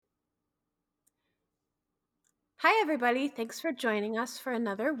Hi, everybody. Thanks for joining us for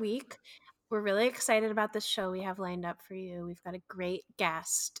another week. We're really excited about this show we have lined up for you. We've got a great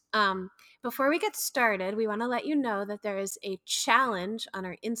guest. Before we get started, we want to let you know that there is a challenge on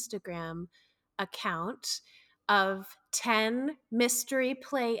our Instagram account of 10 mystery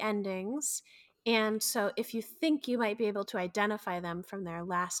play endings. And so if you think you might be able to identify them from their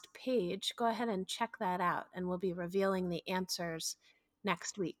last page, go ahead and check that out. And we'll be revealing the answers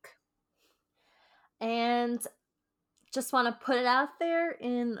next week. And just want to put it out there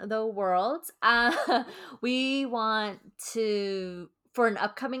in the world. We want to, for an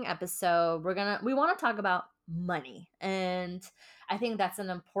upcoming episode, we want to talk about money. And I think that's an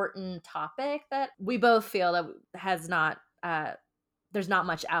important topic that we both feel that has not, there's not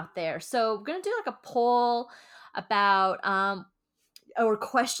much out there. So we're going to do like a poll about, or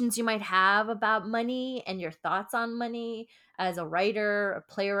questions you might have about money and your thoughts on money as a writer, a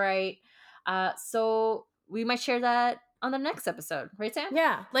playwright. So we might share that on the next episode, right, Sam?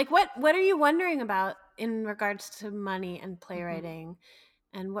 Yeah. Like what are you wondering about in regards to money and Mhm. playwriting?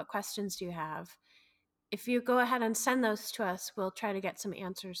 And what questions do you have? If you go ahead and send those to us, we'll try to get some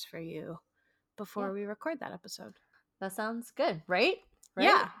answers for you Yeah, before we record that episode. that sounds good, right? Right?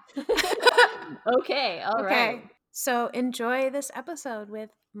 Yeah. Okay, all right. Okay. So enjoy this episode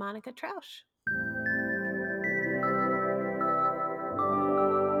with Monica Trausch.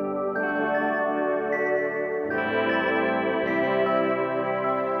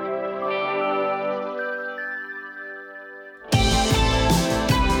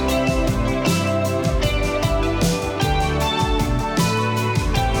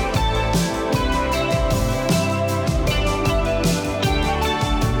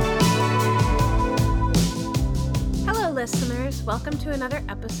 Hello, listeners. Welcome to another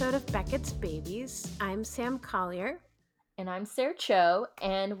episode of Beckett's Babies. I'm Sam Collier. And I'm Sarah Cho,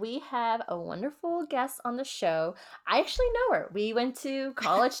 and we have a wonderful guest on the show. I actually know her. We went to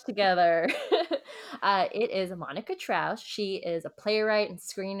college together. It is Monica Trausch. She is a playwright and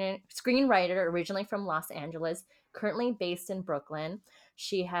screenwriter originally from Los Angeles, currently based in Brooklyn.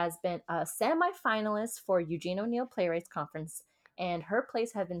 She has been a semifinalist for Eugene O'Neill Playwrights Conference, and her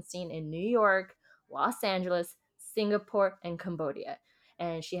plays have been seen in New York, Los Angeles, Singapore, and Cambodia.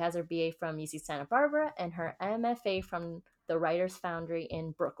 And she has her BA from UC Santa Barbara and her MFA from the Writers Foundry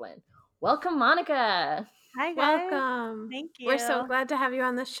in Brooklyn. Welcome, Monica. Hi guys. Welcome. Thank We're so you. glad to have you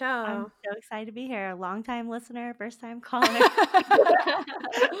on the I'm show. so excited to be here. Long time listener, first time caller.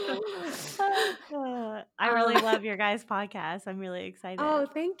 I really um, love your guys' podcast. I'm really excited. Oh,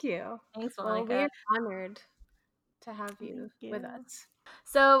 thank you. Thanks, Well, we are Monica. honored to have you Thank with you. us.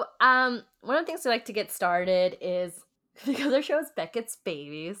 So, one of the things we like to get started is because our show is Beckett's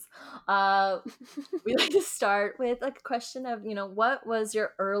Babies. Uh, we like to start with a question of, what was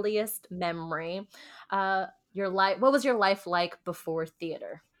your earliest memory? Your life. What was your life like before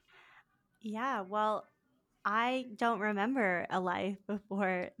theater? Yeah, well, I don't remember a life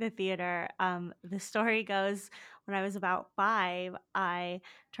before the theater. The story goes when I was about 5, I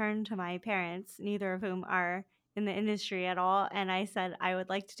turned to my parents, neither of whom are in the industry at all, and I said, I would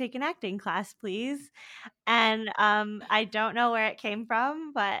like to take an acting class, please. And I don't know where it came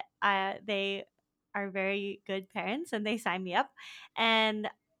from, but they are very good parents and they signed me up. And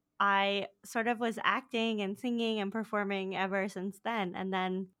I sort of was acting and singing and performing ever since then. And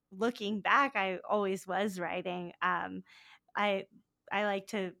then looking back, I always was writing. I I like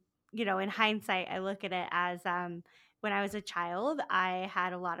to, in hindsight, I look at it as when I was a child, I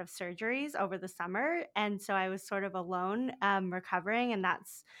had a lot of surgeries over the summer, and so I was sort of alone, recovering, and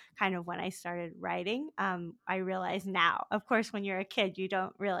that's kind of when I started writing. I realize now, of course, when you're a kid, you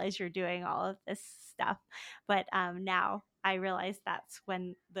don't realize you're doing all of this stuff, but now I realize that's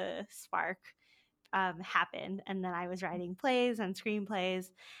when the spark happened. And then I was writing plays and screenplays,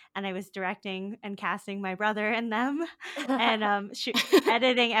 and I was directing and casting my brother in them, and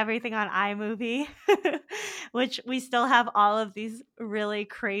editing everything on iMovie, which we still have all of these really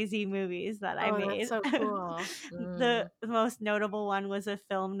crazy movies that I Oh, that's made. so cool. The Mm. most notable one was a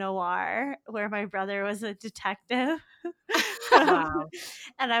film noir where my brother was a detective. um, Wow.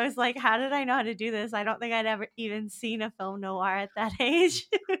 and I was like, how did I know how to do this? I don't think I'd ever even seen a film noir at that age.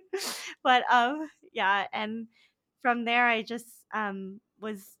 But yeah, and from there I just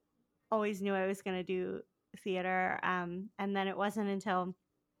was always knew I was going to do theater, and then it wasn't until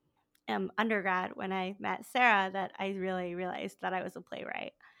undergrad when I met Sarah that I really realized that I was a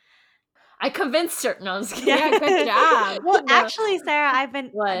playwright. I convinced her. No, I'm just Yeah. Yeah, good kidding. job. Well, No. actually, Sarah, the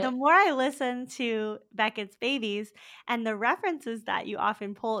What? more I listen to Beckett's Babies and the references that you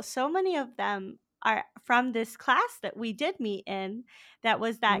often pull, so many of them are from this class that we did meet in, that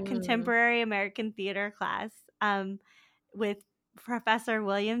was that Mm. contemporary American theater class. with Professor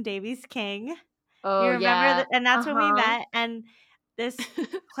William Davies King. You Oh, remember yeah. that? And that's when we Uh-huh. met. And this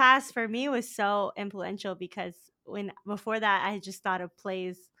class for me was so influential because before that I had just thought of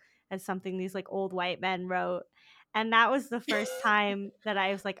plays as something these like old white men wrote. And that was the first time that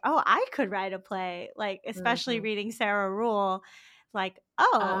I was like, oh, I could write a play. Like, especially Mhm. reading Sarah Rule, like,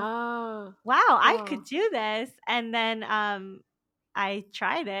 oh, Oh, wow, I could cool. do this. And then I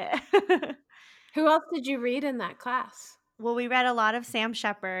tried it. Who else did you read in that class? Well, we read a lot of Sam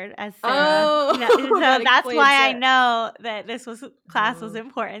Shepard as Sarah. Oh, So that that's why explains I it. know that this class was Mhm.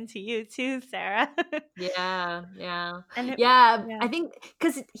 important to you too, Sarah. Yeah, yeah. And Yeah, yeah. I think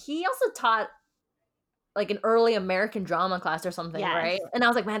because he also taught, like, an early American drama class or something, Yes. right? And I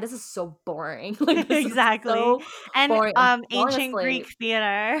was like, "Man, this is so boring." Like, this is Exactly. so And boring. I'm falling ancient asleep. Greek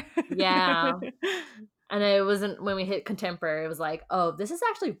theater. Yeah. And it wasn't when we hit contemporary, it was like, "Oh, this is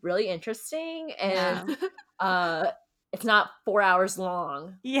actually really interesting, and, Yeah. uh, it's not 4 hours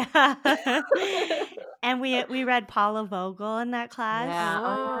long." Yeah. And we read Paula Vogel in that class. Yeah.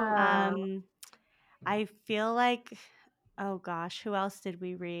 Oh, Oh. yeah. Um I feel like, oh gosh, who else did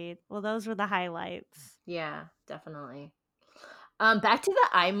we read? Well, those were the highlights. Yeah, definitely. Back to the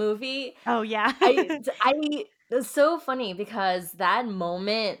iMovie, Oh yeah. I it's so funny because that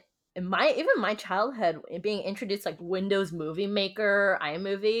moment in my childhood, being introduced, like, Windows Movie Maker,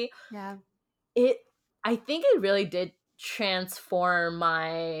 iMovie, Yeah. it I think it really did transform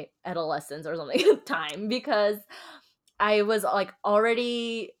my adolescence or something time because I was, like,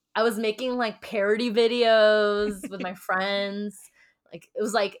 already I was making, like, parody videos with my friends. Like, it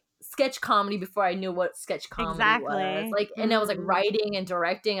was, like, sketch comedy before I knew what sketch comedy was. Exactly. Like, and I was, like, Mm. writing and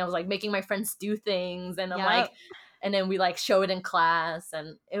directing. I was, like, making my friends do things, and I'm, like Yep. and then we, like, show it in class,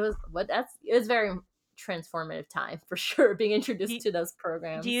 and it was very transformative time for sure, being Do, introduced to those do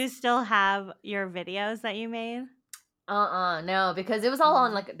programs. you still have your videos that you made? No, because it was all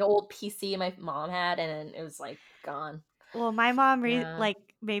on, Oh. like, the old PC my mom had, and then it was, like, gone. Well, my mom Yeah. like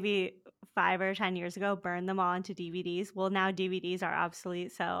maybe 5 or 10 years ago burned them all into DVDs. Well, now DVDs are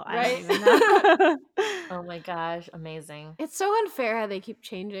obsolete, so I don't Right? even know. Oh my gosh, amazing. It's so unfair how they keep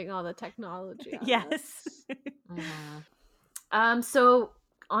changing all the technology on Yes. us. Mhm. So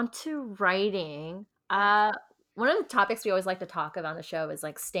on to writing. Yes. One of the topics we always like to talk about on the show is,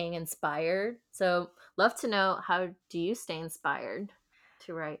 like, staying inspired. So love to know, how do you stay inspired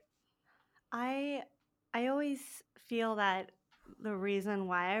to write? I I always feel that the reason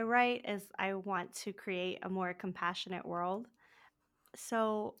why I write is I want to create a more compassionate world.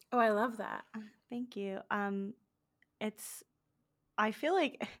 So, Oh, I love that. thank you. It's I feel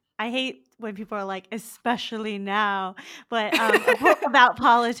like I hate when people are like, especially now, but about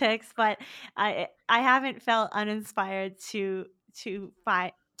politics. But I haven't felt uninspired to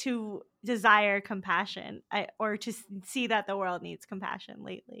desire compassion, or to see that the world needs compassion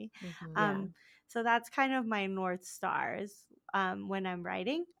lately. Mhm. Yeah. Um, so that's kind of my north stars when I'm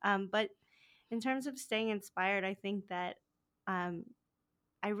writing. But in terms of staying inspired, I think that um,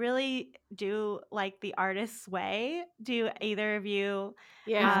 I really do like the artist's way. Do either of you?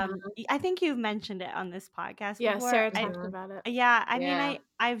 Yeah. Mhm. I think you've mentioned it on this podcast Yeah, before. Sarah talked Mhm. about it. Yeah, I mean, Yeah.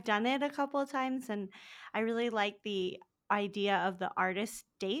 I've done it a couple of times, and I really like the idea of the artist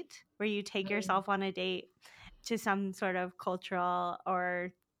date, where you take Mhm. yourself on a date to some sort of cultural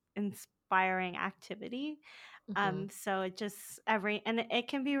or inspiring activity. Mhm. So it just it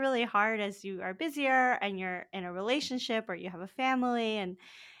can be really hard as you are busier and you're in a relationship or you have a family and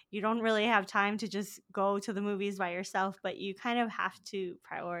you don't really have time to just go to the movies by yourself, but you kind of have to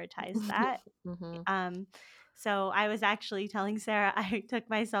prioritize that. Mhm. Um, so I was actually telling Sarah I took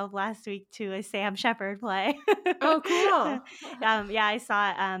myself last week to a Sam Shepard play. Oh, cool. Yeah, I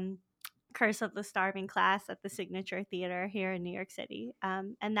saw Curse of the Starving Class at the Signature Theater here in New York City.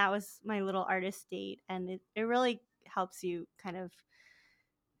 And that was my little artist date. And it really helps you kind of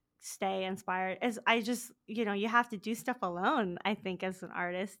stay inspired. As I just, you have to do stuff alone, I think, as an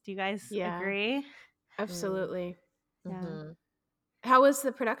artist. Do you guys Yeah, agree? Mm. absolutely. Yeah. Mhm. How was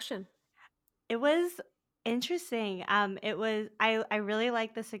the production? It was interesting. I really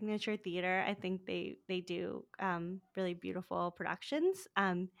like the Signature Theater. I think they do really beautiful productions.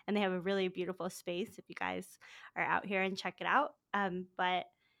 And they have a really beautiful space if you guys are out here and check it out. But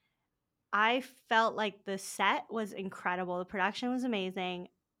I felt like the set was incredible. The production was amazing.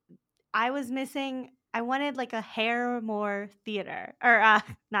 I wanted like a hair more theater or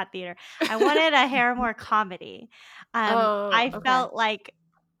not theater. I wanted a hair more comedy. Oh, I okay. felt like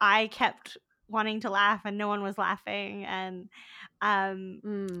I kept wanting to laugh and no one was laughing. And um,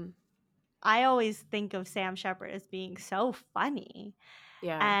 Mm, I always think of Sam Shepard as being so funny.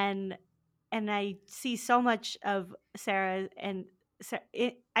 yeah. And I see so much of Sarah and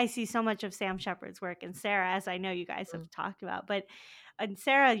I see so much of Sam Shepard's work and Sarah, as I know you guys have Mm, talked about. But and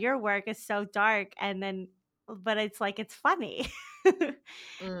Sarah, your work is so dark, and then but it's like it's funny. mm.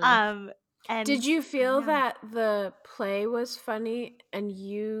 um, and Did you feel yeah, that the play was funny and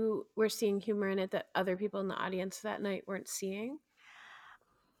you were seeing humor in it that other people in the audience that night weren't seeing?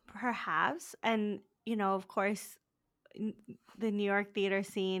 perhaps, and of course, n- the New York theater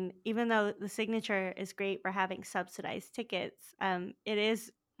scene, even though the Signature is great for having subsidized tickets, it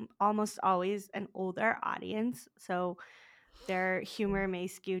is almost always an older audience, so their humor may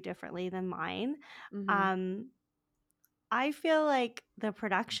skew differently than mine. Mhm. Um, I feel like the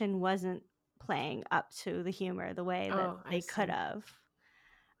production wasn't playing up to the humor the way that Oh, I they could see. have.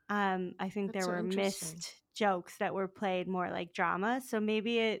 I think That's there so were interesting. missed jokes that were played more like drama, so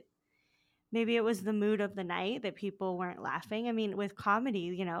maybe it was the mood of the night that people weren't laughing. I mean, with comedy,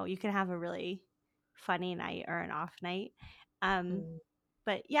 you can have a really funny night or an off night. Um, Mm.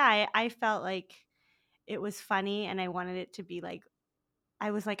 but yeah, I felt like it was funny and I wanted it to be like,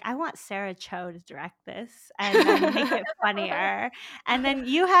 I was like, I want Sarah Cho to direct this and then make it funnier. And then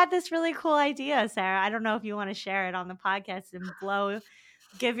you had this really cool idea, Sarah. I don't know if you want to share it on the podcast and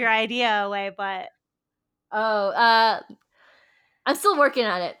give your idea away, but Oh, I'm still working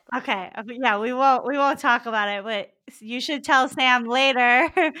on it. okay. Yeah, we won't talk about it, but you should tell Sam later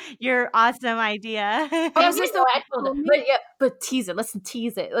your awesome idea. Oh, Is we this the know one I you told it, told me? but yeah, but tease it. Let's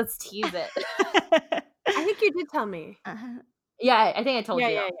tease it. Let's tease it. I think you did tell me. Uh-huh. Yeah, I think I told Yeah,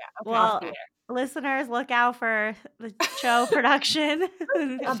 you yeah, yeah. Okay, off Well, the okay. air. listeners, look out for the show production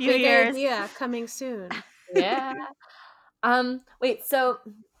in a A few big years. idea coming soon. Yeah. Wait, so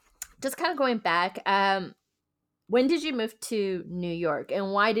just kind of going back, when did you move to New York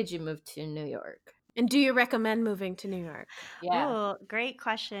and why did you move to New York? And do you recommend moving to New York? Yeah. Oh, great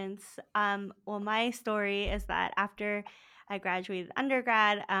questions. Well, my story is that after I graduated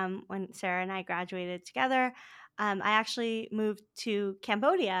undergrad, when Sarah and I graduated together, I actually moved to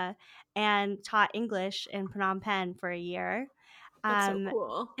Cambodia and taught English in Phnom Penh for a year. That's so Um,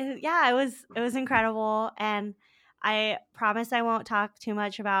 cool. yeah, it was incredible, and I promise I won't talk too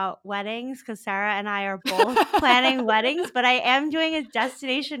much about weddings because Sarah and I are both planning weddings, but I am doing a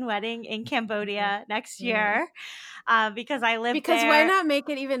destination wedding in Mhm. Cambodia next Mm. year because I live Because why there. not make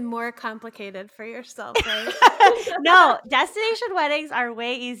it even more complicated for yourself, right? No, destination weddings are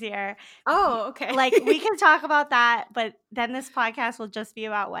way easier. Y- Oh, okay. Like we can talk about that, but then this podcast will just be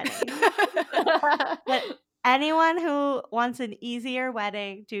about weddings. But anyone who wants an easier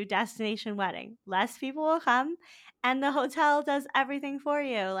wedding, do destination wedding. Less people will come, and the hotel does everything for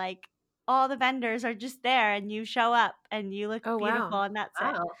you. Like all the vendors are just there, and you show up and you look Oh, beautiful, wow. and that's it.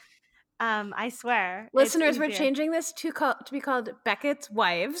 Wow. I swear, it's Listeners, we're easier. changing this to be called Beckett's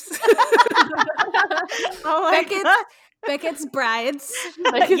Wives. Oh my Beckett's god! Beckett's Brides.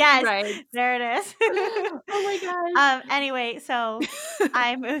 Like it's Yes, right. there it is. Oh my gosh. Anyway, so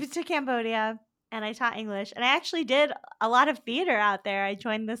I moved to Cambodia and I taught English, and I actually did a lot of theater out there. I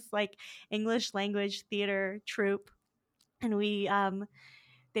joined this like English language theater troupe, and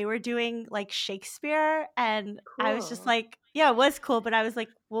they were doing like Shakespeare, and I was just Cool. like, yeah, it was cool, but I was like,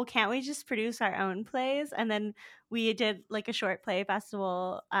 well, can't we just produce our own plays? And then we did like a short play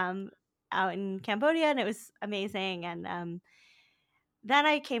festival out in Cambodia, and it was amazing. And then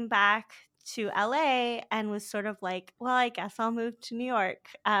I came back to LA and was sort of like, well, I guess I'll move to New York.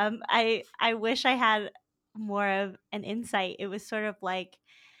 I wish I had more of an insight. It was sort of like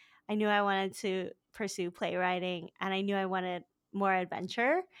I knew I wanted to pursue playwriting and I knew I wanted more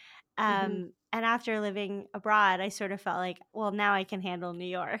adventure. Mhm. And after living abroad, I sort of felt like, well, now I can handle New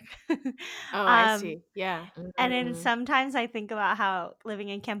York. Oh, I um, see. Yeah. and then Mm. sometimes I think about how living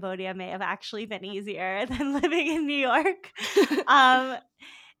in Cambodia may have actually been easier than living in New York. Um,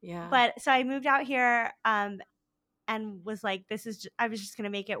 Yeah. but so I moved out here and was like, I was just going to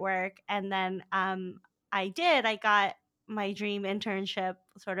make it work. And then I did. I got my dream internship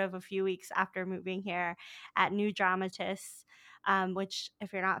sort of a few weeks after moving here at New Dramatists, which,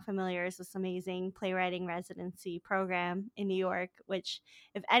 if you're not familiar, is this amazing playwriting residency program in New York. Which,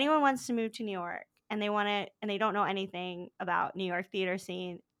 if anyone wants to move to New York and they don't know anything about New York theater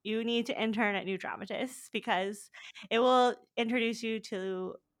scene, you need to intern at New Dramatists because it will introduce you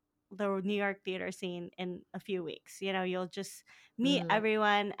to the New York theater scene in a few weeks. You'll just meet Mm.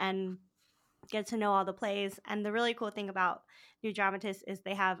 everyone and get to know all the plays. And the really cool thing about New Dramatists is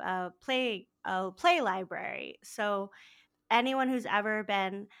they have a play library. So anyone who's ever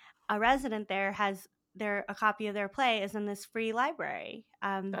been a resident there has a copy of their play is in this free library.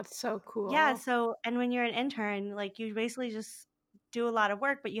 That's so Yeah. cool. So and when you're an intern, like you basically just do a lot of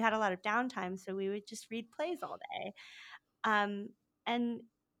work, but you had a lot of downtime, so we would just read plays all day. And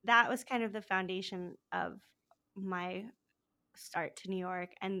that was kind of the foundation of my start to New York.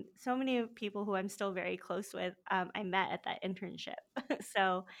 And so many of people who I'm still very close with, I met at that internship.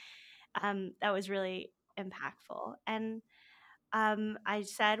 So that was really impactful. And I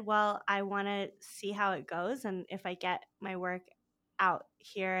said, well, I want to see how it goes. And if I get my work out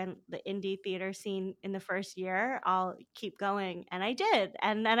here in the indie theater scene in the first year, I'll keep going. And I did.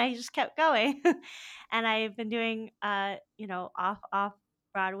 And then I just kept going. And I've been doing, off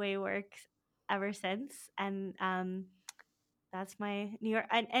Broadway work ever since. And that's my New York.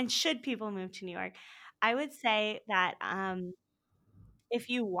 And should people move to New York, I would say that if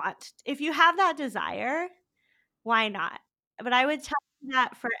you have that desire, why not? But I would tell you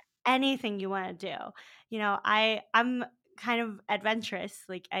that for anything you wanna do. I'm kind of adventurous,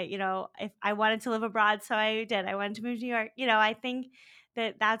 like, if I wanted to live abroad, so I did. I wanted to move to New York. I think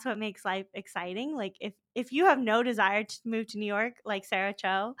that that's what makes life exciting. Like, if you have no desire to move to New York, like Sarah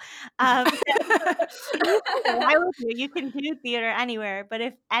Cho, why would you? You can do theater anywhere, but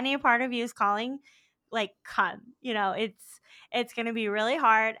if any part of you is calling, like, come. It's gonna be really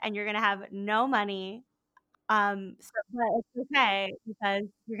hard, and you're gonna have no money, but it's okay because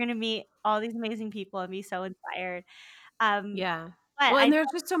you're gonna meet all these amazing people and be so inspired. Um, Yeah. but Well, and I there's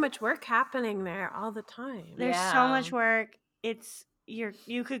just so much work happening there all the time. There's so much Yeah. work.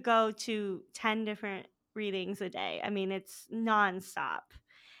 You could go to 10 different readings a day. I mean, it's nonstop,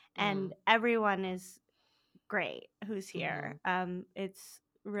 and Mm. everyone is great who's here. Mhm. It's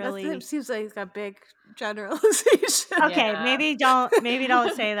That really seems like a big generalization. okay. Yeah. Maybe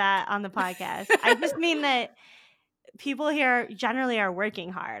don't say that on the podcast. I just mean that people here generally are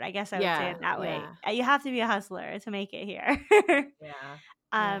working hard. I guess I would say it Yeah, that way. yeah, You have to be a hustler to make it here. Yeah.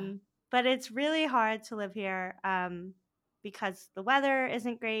 yeah. But it's really hard to live here because the weather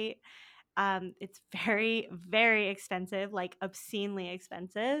isn't great. It's very, very expensive, like obscenely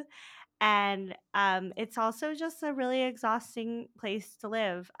expensive. And it's also just a really exhausting place to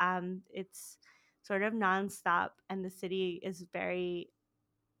live. It's sort of nonstop, and the city is very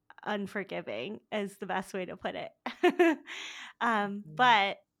unforgiving is the best way to put it. Mhm.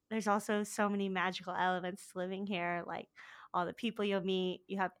 But there's also so many magical elements to living here, like all the people you'll meet.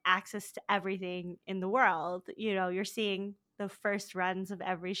 You have access to everything in the world. You're seeing the first runs of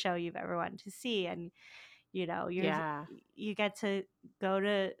every show you've ever wanted to see, and Yeah. you get to go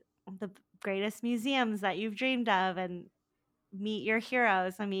to the greatest museums that you've dreamed of and meet your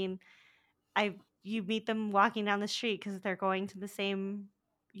heroes. I mean, I you meet them walking down the street because they're going to the same,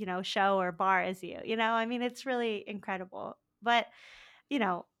 show or bar as you. I mean, it's really incredible. But,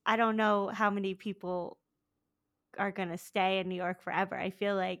 I don't know how many people are going to stay in New York forever. I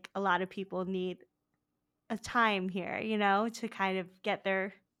feel like a lot of people need a time here, to kind of get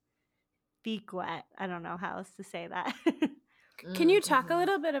their feet wet. I don't know how else to say that. Can you Mm, talk a mhm.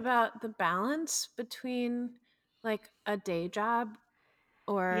 little bit about the balance between like a day job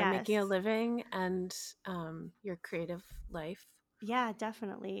or making a Yes. living and your creative life? Yeah,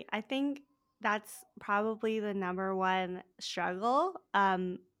 definitely. I think that's probably the number one struggle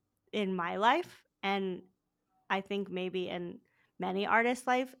in my life. And I think maybe in many artists'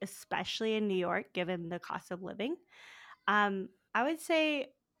 life, especially in New York, given the cost of living. I would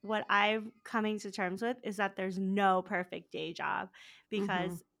say what I'm coming to terms with is that there's no perfect day job Mm-hmm.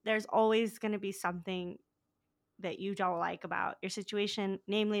 because there's always going to be something that you don't like about your situation,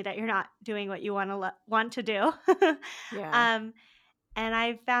 namely that you're not doing what you want to do. Yeah. um, and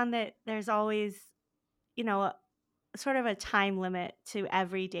I found that there's always, sort of a time limit to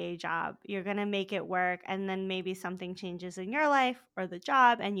every day job. You're going to make it work, and then maybe something changes in your life or the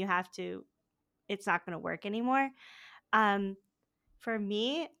job, and it's not going to work anymore. Um, for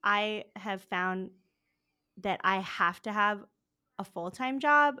me, I have found that I have to have a full time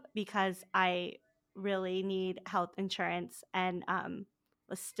job because I really need health insurance and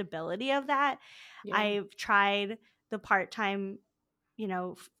the stability of that. Yeah. I've tried the part time,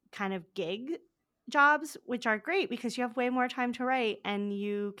 kind of gig jobs, which are great because you have way more time to write and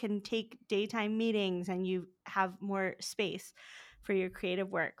you can take daytime meetings and you have more space for your creative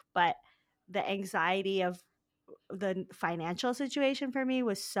work. But the anxiety of the financial situation for me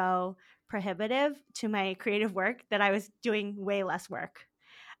was so prohibitive to my creative work that I was doing way less work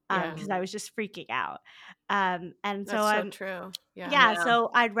Yeah. because I Mhm. was just freaking out. And so That's so true. Yeah. yeah, Yeah.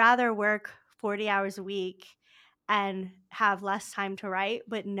 so I'd rather work 40 hours a week and have less time to write,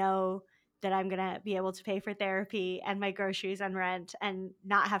 but know that I'm going to be able to pay for therapy and my groceries and rent and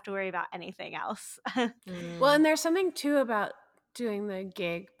not have to worry about anything else. Well, Mm. and there's something too about doing the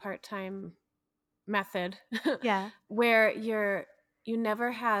gig part-time method Yeah. where you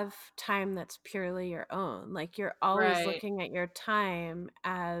never have time that's purely your own. Like, you're always Right. looking at your time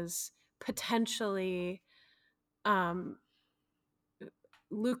as potentially um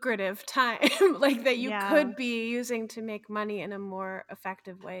lucrative time, like, that you Yeah. could be using to make money in a more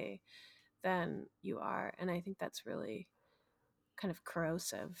effective way than you are, and I think that's really kind of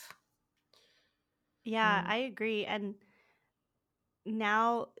corrosive. Yeah, Mm. I agree. And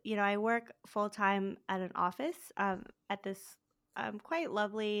now, I work full time at an office at this quite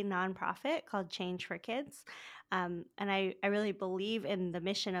lovely nonprofit called Change for Kids. And I really believe in the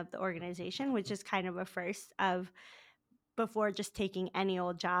mission of the organization, which is kind of a first of before just taking any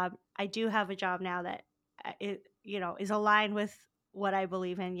old job. I do have a job now that is aligned with what I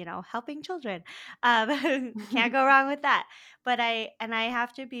believe in, helping children. Can't go wrong with that. But I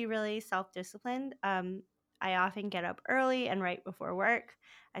have to be really self-disciplined. I often get up early and right before work.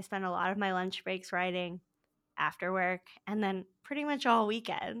 I spend a lot of my lunch breaks writing after work and then pretty much all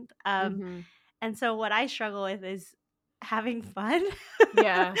weekend. Mhm. And so what I struggle with is having fun.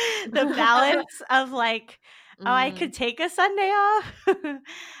 Yeah. The balance of like, oh, I Mm. could take a Sunday off.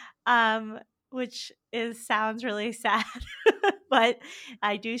 um, which is sounds really sad. But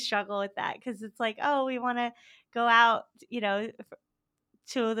I do struggle with that because it's like, oh, we want to go out,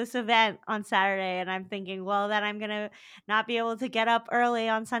 to this event on Saturday, and I'm thinking, well, then I'm gonna not be able to get up early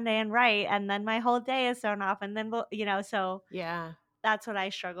on Sunday and write, and then my whole day is thrown off, and then so Yeah. that's what I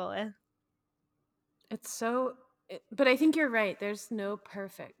struggle with. It's so but I think you're right. There's no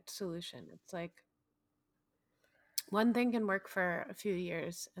perfect solution. It's like one thing can work for a few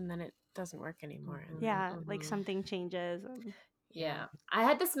years and then it doesn't work anymore. And Mhm, then, Yeah, like mhm. something changes. And yeah. Yeah. I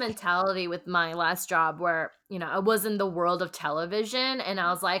had this mentality with my last job where, I was in the world of television and I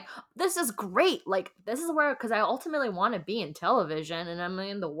was like, this is great. Like, this is where, because I ultimately want to be in television and I'm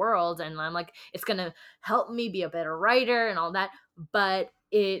in the world and I'm like, it's going to help me be a better writer and all that. But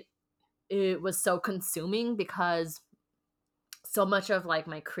it was so consuming because so much of like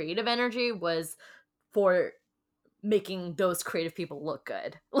my creative energy was for making those creative people look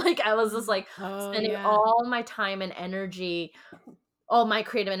good. Like, I was just like Oh, spending yeah. all my time and energy, all my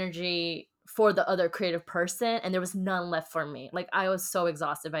creative energy for the other creative person, and there was none left for me. Like, I was so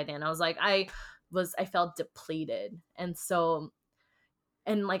exhausted by then. I was like, I felt depleted. And so,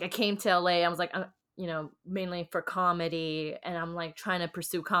 and like I came to LA, I was like, mainly for comedy, and I'm like trying to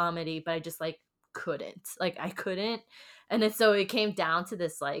pursue comedy, but I just like couldn't. Like, I couldn't. And then so it came down to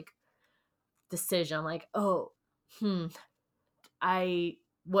this like decision. I'm like, oh, hmm, I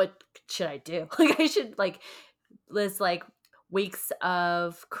what should I do? Like, I should like this like weeks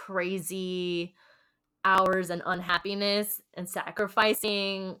of crazy hours and unhappiness and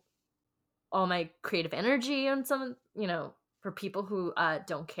sacrificing all my creative energy on some, for people who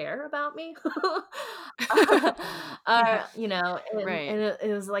don't care about me. yeah, Right. And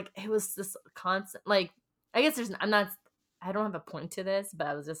it was like it was this constant like I guess there's I'm not I don't have a point to this, but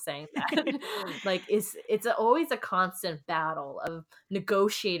I was just saying that like always a constant battle of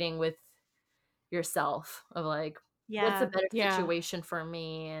negotiating with yourself of like what's a yeah. better Yeah. situation for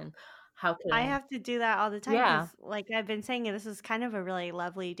me and how can I I have to do that all the time yeah. because, like I've been saying, this is kind of a really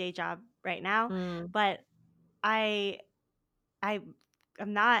lovely day job right now, Mm, but I I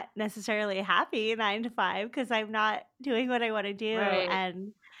am not necessarily happy 9 to 5 because I'm not doing what I want to do, right.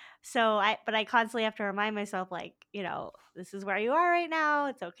 and so I constantly have to remind myself, like, this is where you are right now.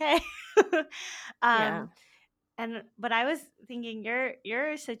 It's okay. Yeah. um, but I was thinking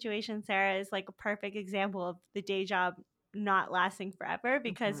your situation, Sarah, is like a perfect example of the day job not lasting forever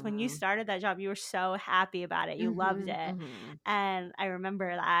because when you Mhm. started that job, you were so happy about it. You loved Mhm. it. Mhm. And I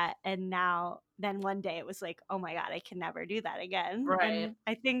remember that. And now then one day it was like, oh my God, I can never do that again. Right. And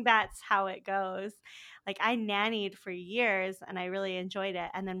I think that's how it goes. Like I nannied for years and I really enjoyed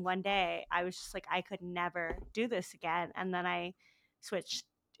it. And then one day I was just like, I could never do this again. And then I switched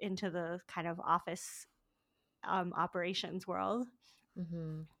into the kind of office operations world.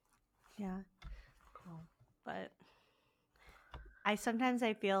 Mhm. Yeah, Cool. but I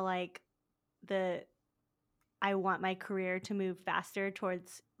feel like the I want my career to move faster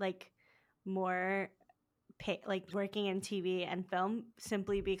towards like more like working in TV and film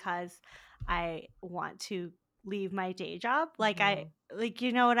simply because I want to leave my day job. Mhm.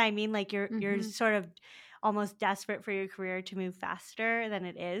 You know what I mean? Like you're Mhm. sort of almost desperate for your career to move faster than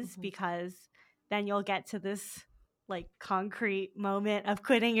it is Mhm. because then you'll get to this like concrete moment of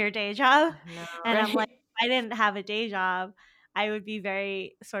quitting your day job. I know. And I'm like, Right. if I didn't have a day job, I would be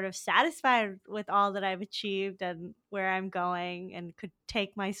very sort of satisfied with all that I've achieved and where I'm going and could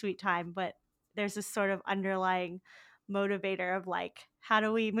take my sweet time. But there's this sort of underlying motivator of like, how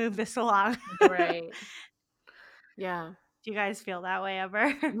do we move this along? Right. Yeah. Do you guys feel that way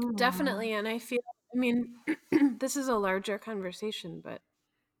ever? Definitely, and I mean, this is a larger conversation, but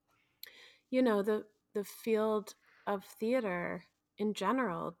the field of theater in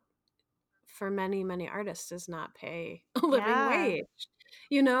general for many, many artists does not pay a living Yeah. wage.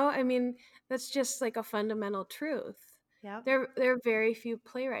 I mean, that's just like a fundamental truth. Yep. There are very few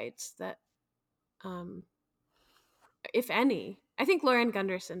playwrights that, um, if any, I think Lauren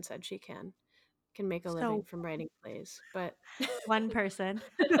Gunderson said she can make a living So from writing plays, but one person.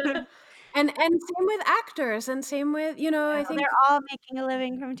 and same with actors, and same with I They're think all making a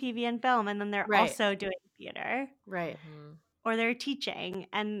living from TV and film, and then they're right, also doing theater, right, Mhm. or they're teaching,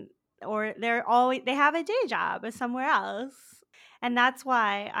 and or they have a day job somewhere else. And that's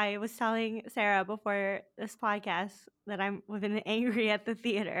why I was telling Sarah before this podcast that we've been angry at the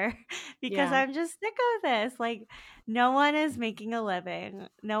theater because yeah, I'm just sick of this. Like, no one is making a living.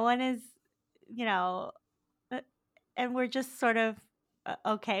 No one is, you know, uh, and we're just sort of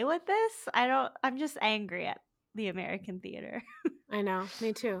okay with this. I'm just angry at the American theater. I know,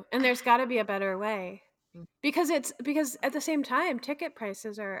 me too. And there's got to be a better way Mm. because at the same time, ticket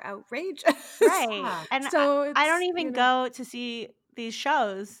prices are outrageous. Right. Yeah. And So I don't it's even go to see these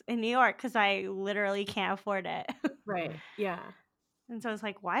shows in New York because I literally can't afford it. right, Mhm. yeah, And so it's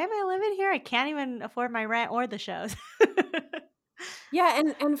like, why am I living here? I can't even afford my rent or the shows. yeah,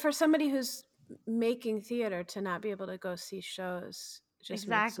 and for somebody who's making theater to not be able to go see shows just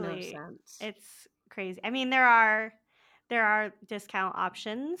makes no Exactly. sense. It's crazy. I mean, there are discount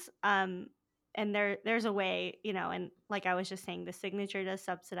options. And there's a way, and like I was just saying, the signature does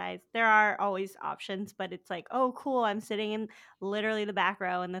subsidize. There are always options, but it's like, oh cool, I'm sitting in literally the back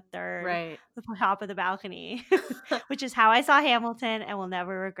row in Right. the top of the balcony, which is how I saw Hamilton and will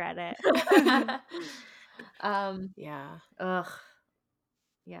never regret it. Um, Yeah. ugh,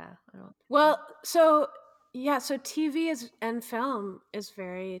 yeah, I don't. Well, so yeah, so TV is and film is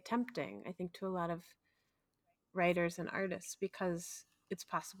very tempting, I think, to a lot of writers and artists because it's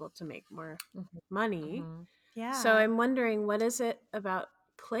possible to make more Mhm, money. mhm. So Yeah. I'm wondering, what is it about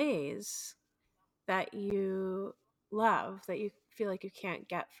plays that you love that you feel like you can't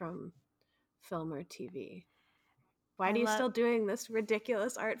get from film or TV? Why I are you love still doing this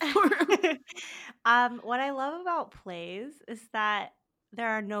ridiculous art form? what I love about plays is that there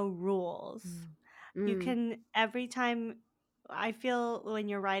are no rules. Mm. You Mm, can every time I feel when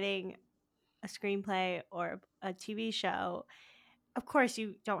you're writing a screenplay or a TV show, of course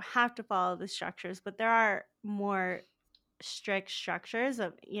you don't have to follow the structures, but there are more strict structures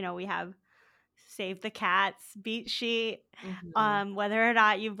of, we have save the cats, beat sheet, Mhm. whether or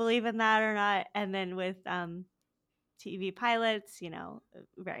not you believe in that or not, and then with TV pilots,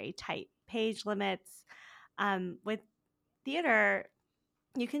 very tight page limits. With theater,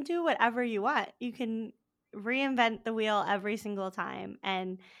 you can do whatever you want. You can reinvent the wheel every single time.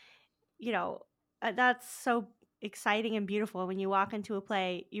 And, you know, that's so exciting and beautiful. When you walk into a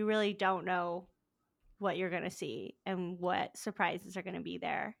play, you really don't know what you're going to see and what surprises are going to be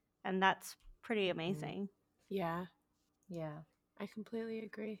there. And that's pretty Mhm. amazing. yeah, Yeah. I completely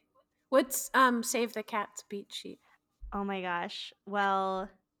agree. What's Save the Cat's beat sheet? Oh my gosh. Well,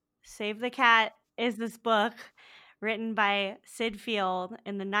 Save the Cat is this book written by Sid Field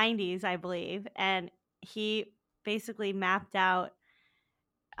in the 90s, I believe. And he basically mapped out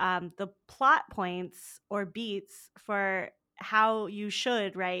the plot points or beats for how you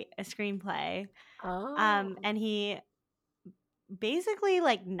should write a screenplay. Oh, And he basically,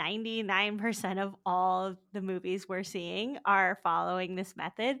 like 99% of all of the movies we're seeing are following this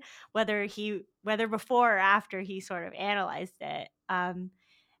method, whether before or after he sort of analyzed it.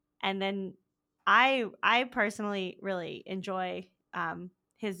 And then I personally really enjoy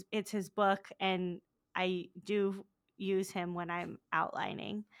his book, and I do use him when I'm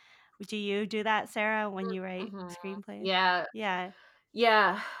outlining. Do you do that, Sarah, when you write Mhm. screenplays? Yeah. Yeah.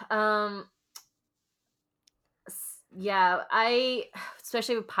 Yeah. Yeah, I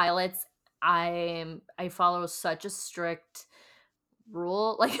especially with pilots, I follow such a strict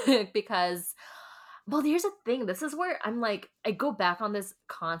rule like because well, here's the thing. This is where I'm like I go back on this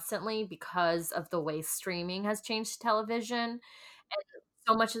constantly because of the way streaming has changed television.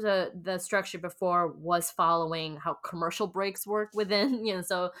 So much of the structure before was following how commercial breaks work within,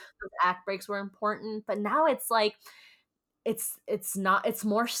 so those act breaks were important, but now it's like it's not it's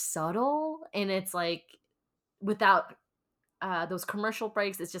more subtle and it's like without those commercial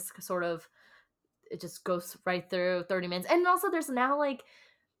breaks, it's just sort of it just goes right through 30 minutes. And also there's now like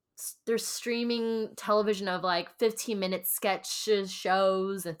there's streaming television of like 15-minute sketches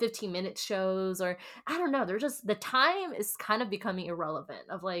shows and 15-minute shows or I don't know, they're just the time is kind of becoming irrelevant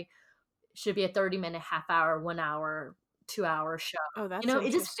of like should be a 30-minute, half hour, 1 hour 2-hour show. Oh, You that's know,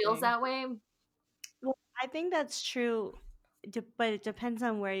 it just feels interesting. that way. Well, I think that's true, but it depends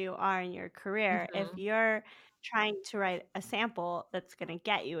on where you are in your career. If Mhm. you're trying to write a sample that's going to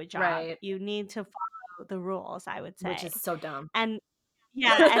get you a job, Right, you need to follow the rules, I would which say. is so dumb. And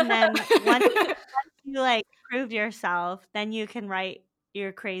yeah, and then once you like prove yourself, then you can write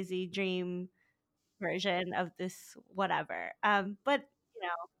your crazy dream version of this whatever. But you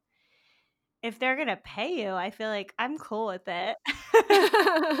know, if they're gonna pay you, I feel like I'm cool with it.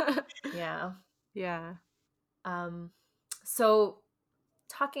 Yeah. Yeah. Um, so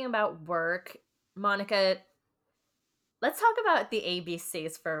talking about work, Monica, let's talk about the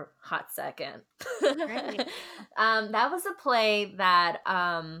ABCs for a hot second. Great. That was a play that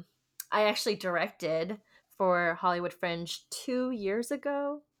I actually directed for Hollywood Fringe 2 years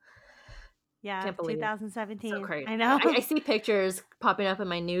ago. Yeah, Can't believe it. So 2017. crazy. I I know. see pictures popping up in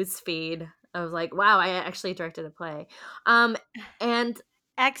my news feed. I was like, wow, I actually directed a play. And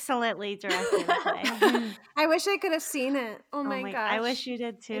Excellently directed play. I wish I could have seen it. Oh Oh my my, I wish gosh. you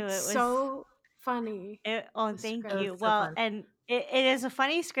did too. It's It was so funny, oh, the thank it was you. script. so Well, fun. and it is a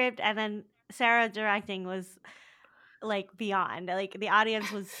funny script, and then Sarah directing was like beyond. Like the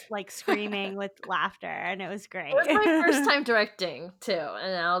audience was like screaming with laughter, and it was It was great. my first time directing too,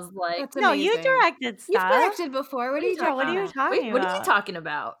 and I was like, That's No, you amazing. directed You've stuff. directed before. What "What are are you you Yeah, what talking are talking you about? about? Wait, talking what are you about? talking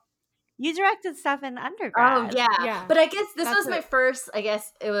about?" You directed stuff in Oh, undergrad. yeah, Yeah. but I guess this That's was my what first I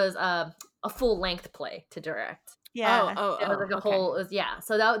guess it was, a full-length play to direct. Oh, Yeah. oh, It was oh, like a okay. whole it was yeah,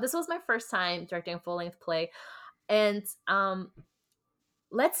 so this was my first time directing a full-length play, and,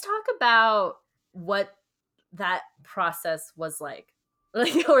 let's talk about what that process was like.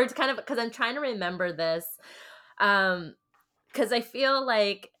 Like, or it's kind of because I'm trying to remember this, because I feel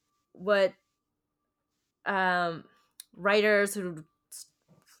like what, um, writers who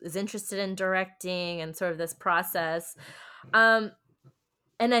is interested in directing and sort of this process. Um,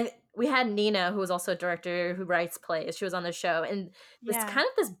 and we had Nina, who was also a director who writes plays. She was on the show, and this Yeah. kind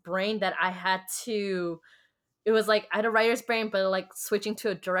of this brain that I had to. It was like I had a writer's brain, but like switching to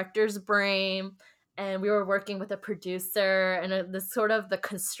a director's brain. And we were working with a producer, and the sort of the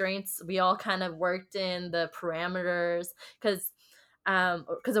constraints we all kind of worked in the parameters because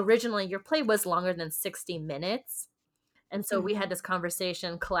originally your play was longer than 60 minutes, and so we Hmm. had this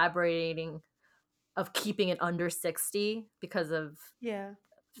conversation collaborating of keeping it under 60 because of Yeah.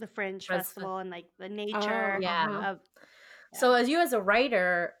 The Fringe res- Festival and like the Oh, nature yeah. uh-huh. of So yeah. as you as a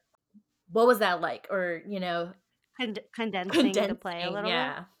writer, what was that like? Or, Condensing the play a condensing, little bit.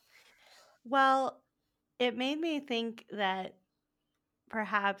 yeah. Well, it made me think that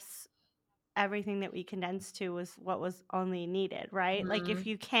perhaps everything that we condensed to was what was only needed, right? Like if Mhm.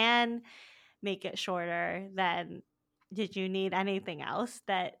 you can make it shorter, then did you need anything else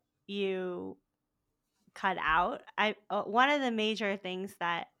that you cut out? I one of the major things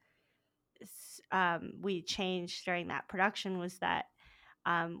that we changed during that production was that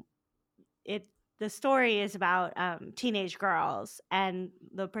um, it the story is about teenage girls, and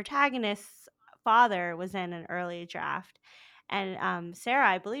the protagonist's father was in an early draft. And Sarah,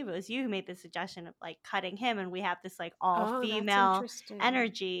 I believe it was you who made the suggestion of like cutting him, and we have this like all Oh, that's female interesting.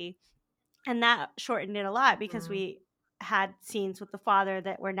 energy, and that shortened it a lot because Mhm. we had scenes with the father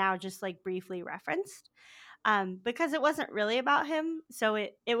that were now just like briefly referenced, because it wasn't really about him, so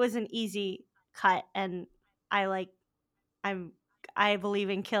it was an easy cut. And I like I'm I believe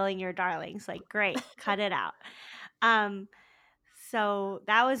in killing your darlings. Like, great, cut it out. Um, so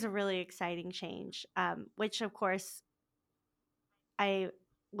that was a really exciting change, which of course I,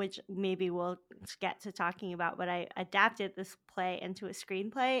 which maybe we'll get to talking about, but I adapted this play into a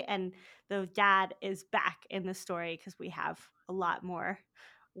screenplay, and the dad is back in the story because we have a lot more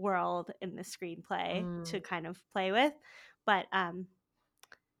world in the screenplay to Mm. kind of play with. But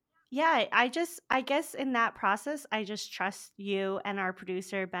yeah, I guess in that process, I just trust you and our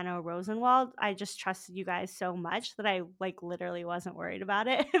producer, Benno Rosenwald. I just trusted you guys so much that I like literally wasn't worried about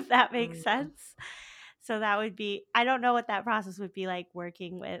it, if that makes Mm. sense. So that would be, I don't know what that process would be like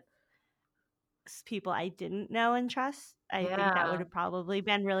working with people I didn't know and trust. I think that would Yeah, have probably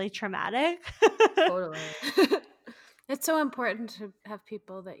been really traumatic. totally. It's so important to have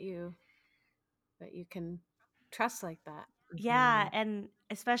people that you can trust like that. Yeah, Mhm. and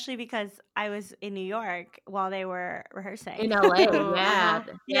especially because I was in New York while they were rehearsing. In LA, Oh, yeah,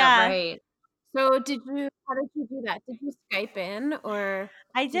 uh-huh. yeah, Yeah, right. So how did you do that? Did you Skype in or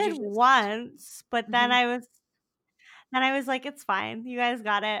I did did you just once, but Mhm. then I was like, "It's fine. You guys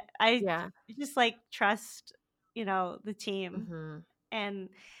got it." I Yeah. just, like, trust, the team, Mhm. and,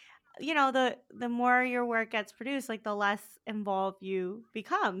 the more your work gets produced, like, the less involved you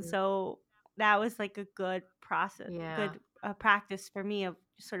become, Mm. so that was like a good process, Yeah. good practice for me of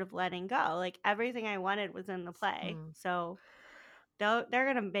sort of letting go. Like everything I wanted was in the play, Mm. so they're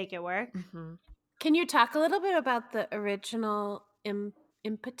gonna make it work. Mhm. Can you talk a little bit about the original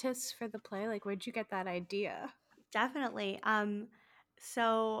impetus for the play? Like, where'd you get that idea? Definitely.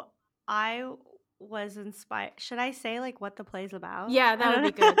 So I was inspired. Should I say like what the play's about? Yeah, I that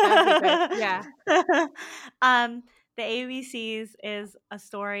would be good. That would be good. Yeah. don't know. The ABCs is a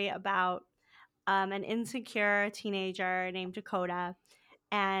story about an insecure teenager named Dakota,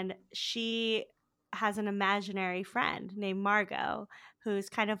 and she has an imaginary friend named Margot, who's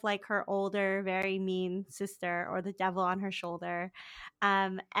kind of like her older, very mean sister or the devil on her shoulder.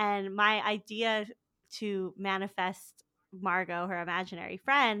 And my idea to manifest Margot, her imaginary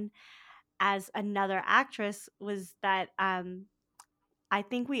friend, as another actress was that I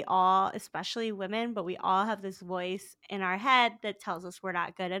think we all, especially women, but we all have this voice in our head that tells us we're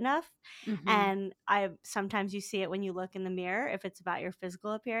not good enough. Mhm. And I sometimes you see it when you look in the mirror if it's about your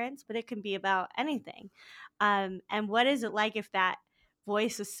physical appearance, but it can be about anything. And what is it like if that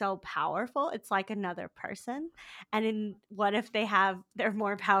voice is so powerful? It's like another person. And in what if they're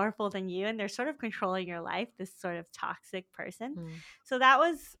more powerful than you and they're sort of controlling your life, this sort of toxic person. Mm. So that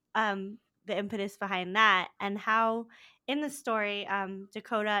was the impetus behind that, and how in the story,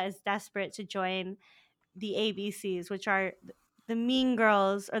 Dakota is desperate to join the ABCs, which are the mean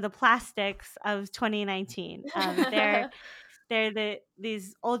girls or the plastics of 2019.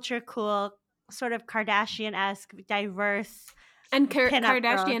 These ultra cool, sort of Kardashian esque, diverse And pinup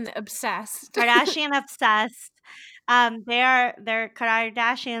girls. Kardashian obsessed. Kardashian obsessed. Their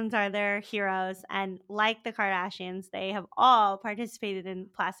Kardashians are their heroes, and like the Kardashians, they have all participated in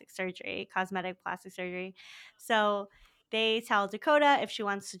plastic surgery, cosmetic plastic surgery. So they tell Dakota if she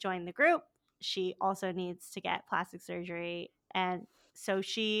wants to join the group, she also needs to get plastic surgery, and so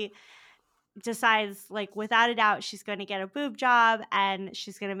she decides, like, without a doubt, she's going to get a boob job and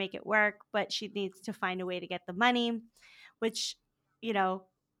she's going to make it work, but she needs to find a way to get the money, which, you know,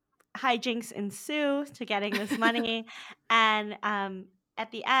 hijinks ensue to getting this money. And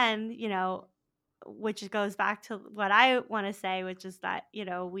at the end, which goes back to what I want to say, which is that,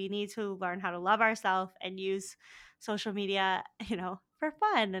 we need to learn how to love ourselves and use social media, for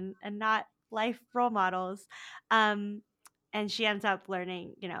fun and not life role models. Um, and she ends up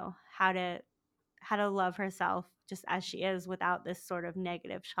learning, how to love herself just as she is without this sort of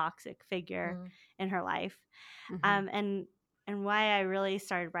negative, toxic figure Mm. in her life. Mhm. And why I really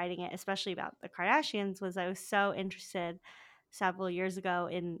started writing it, especially about the Kardashians, was I was so interested several years ago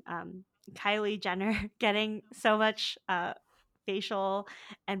in Kylie Jenner getting so much facial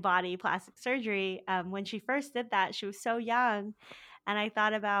and body plastic surgery. When she first did that, she was so young, and I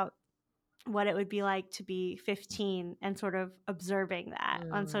thought about what it would be like to be 15 and sort of observing that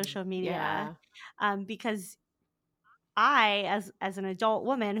on Mm. social media, Yeah. because I, as an adult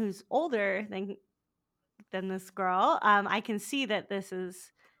woman who's older than this girl, I can see that this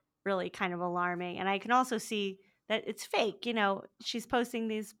is really kind of alarming. And I can also see that it's fake. She's posting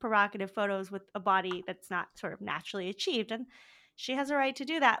these provocative photos with a body that's not sort of naturally achieved. And she has a right to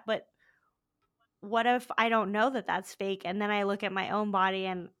do that. But what if I don't know that that's fake? And then I look at my own body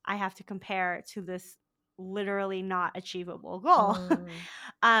and I have to compare to this literally not achievable goal.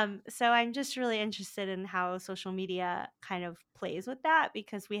 Mm. So I'm just really interested in how social media kind of plays with that,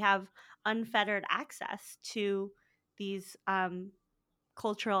 because we have unfettered access to these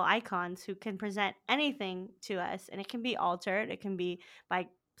cultural icons who can present anything to us, and it can be altered. It can be by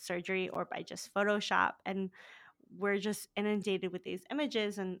surgery or by just Photoshop. And we're just inundated with these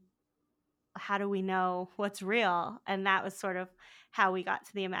images, and how do we know what's real? And that was sort of how we got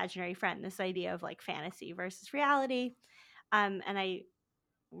to the imaginary friend, this idea of like fantasy versus reality. And I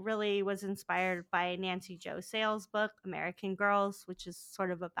really was inspired by Nancy Jo Sales' book, American Girls, which is sort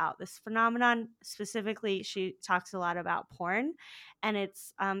of about this phenomenon. Specifically, she talks a lot about porn and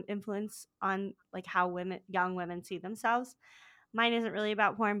its influence on like how young women see themselves. Mine isn't really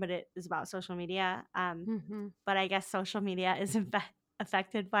about porn, but it is about social media. Mhm. But I guess social media is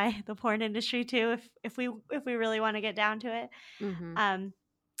affected by the porn industry too, if we really want to get down to it. Mhm. Um,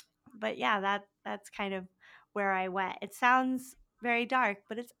 but yeah, that's kind of where I went. It sounds very dark,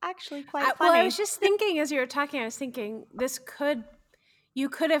 but it's actually quite Well, I was funny. just thinking as you were talking, I was thinking you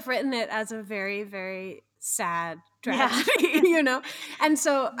could have written it as a very, very sad Yeah. tragedy, And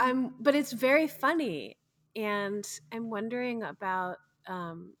so but it's very funny. And I'm wondering about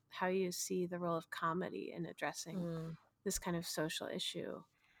how you see the role of comedy in addressing Mm. this kind of social issue.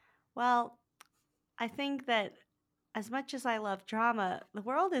 Well, I think that as much as I love drama, the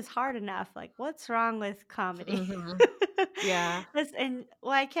world is hard enough. Like, what's wrong with comedy? Mhm. Yeah. And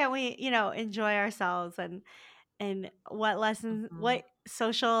why can't we, enjoy ourselves, and Mhm. what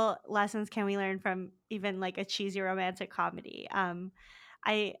social lessons can we learn from even like a cheesy romantic comedy?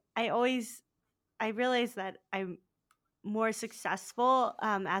 I always I realize that I'm more successful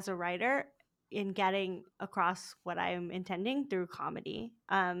as a writer in getting across what I'm intending through comedy.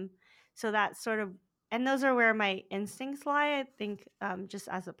 So that's sort of, and those are where my instincts lie, I think, just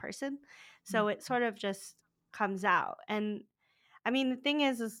as a person. So it sort of just comes out. And I mean, the thing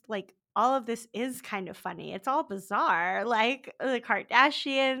is like all of this is kind of funny. It's all bizarre, like the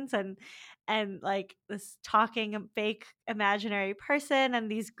Kardashians and like this talking fake imaginary person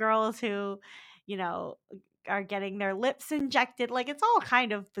and these girls who, you know, are getting their lips injected. Like it's all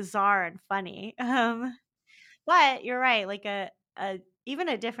kind of bizarre and funny. But you're right, like a even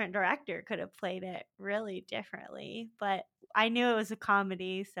a different director could have played it really differently, but I knew it was a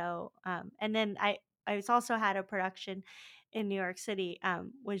comedy, so and then I was also had a production in New York City,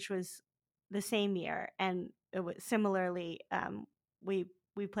 which was the same year, and it was similarly, we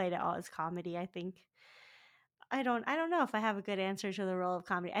we played it all as comedy. I think I don't know if I have a good answer to the role of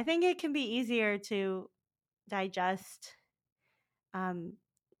comedy. I think it can be easier to digest um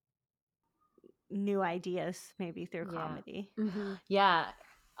new ideas maybe through Yeah. comedy. Mhm. Yeah.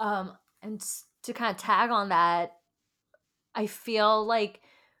 And to kind of tag on that, I feel like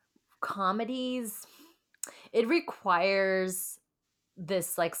comedies, it requires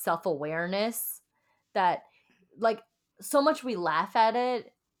this like self-awareness that, like, so much we laugh at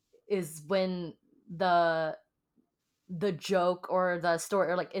it is when the the joke or the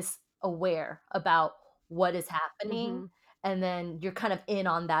story or like is aware about what is happening, Mhm. and then you're kind of in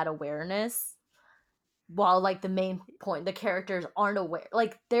on that awareness, while like the main point, the characters aren't aware,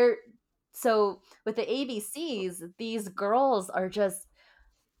 like they're, so with the ABCs, these girls are just,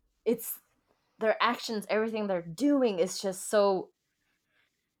 it's their actions, everything they're doing is just so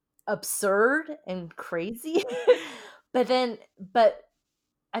absurd and crazy. But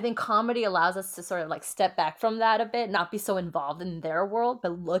I think comedy allows us to sort of like step back from that a bit, not be so involved in their world,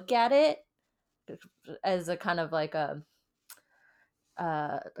 but look at it as a kind of like a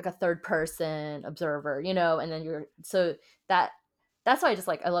third person observer, and then you're, so that that's why I just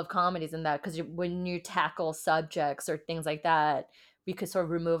like, I love comedies in that, because when you tackle subjects or things like that, we could sort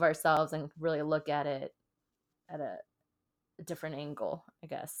of remove ourselves and really look at it at a different angle, I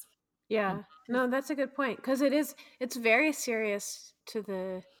guess. Yeah. 'Cause No, that's a good point because it's very serious to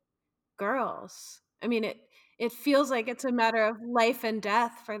the girls. I mean, it feels like it's a matter of life and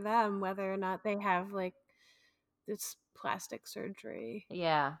death for them whether or not they have like this plastic surgery.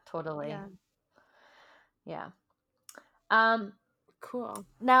 Yeah, totally. yeah. Yeah. Um, Cool.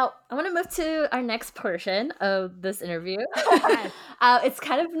 Now I want to move to our next portion of this interview. Yes. It's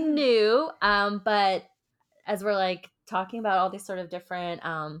kind of new, but as we're like talking about all these sort of different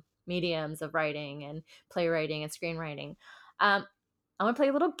mediums of writing and playwriting and screenwriting, I want to play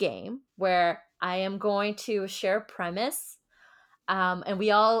a little game where I am going to share a premise, and we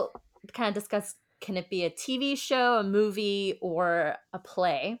all kind of discuss, can it be a TV show, a movie, or a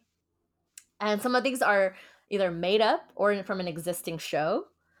play? And some of these are either made up or from an existing show.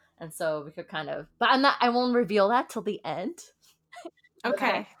 And so we could kind of, but I won't reveal that till the end. Okay.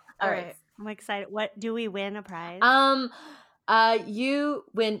 Okay. All All right. right. I'm excited. What do we win a prize? Um, you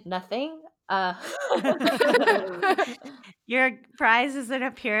win nothing. Your prize is an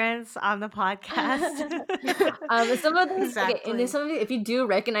appearance on the podcast. Some of these, okay, and then Exactly. some of these, if you do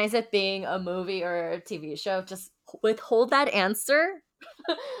recognize it being a movie or a TV show, just withhold that answer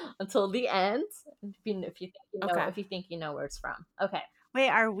until the end. If you think Okay. if you think you know where it's from. Okay. Wait,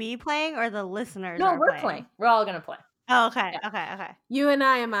 are we playing or the listeners No, are we're playing. playing? We're all gonna play. Oh, okay. Yeah. Okay. Okay. You and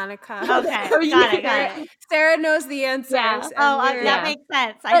I, Monica. Okay. Or you. Got it. Got Sarah, it. Sarah knows the Yeah. answers, Oh, and you're that Yeah. makes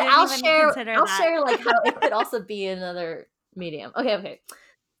sense. I But didn't even consider I'll that. share like how it could also be another medium. Okay, okay.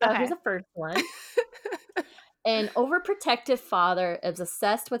 So here's Okay. the first one. An overprotective father is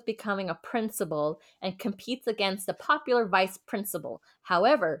obsessed with becoming a principal and competes against a popular vice principal.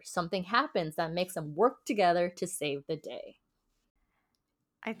 However, something happens that makes them work together to save the day.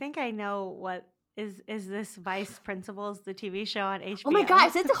 I think I know what is this Vice Principals, the TV show on Oh my HBO? god, I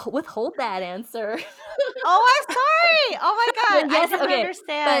said to withhold that answer. Oh, I'm sorry. Oh my But god, I yes, didn't okay.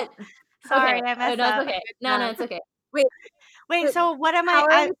 understand. But okay. Sorry, I Oh, messed no, it's up. okay. good No, no, job. it's okay. Wait, Wait, wait, so what am how are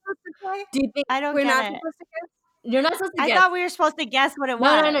we I supposed to play? Do you think I don't We're get not it. supposed to guess? you're not supposed to I guess? thought we were supposed to guess what it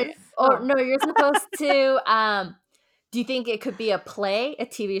No, no, no. was. Or Oh, no, you're supposed to do you think it could be a play, a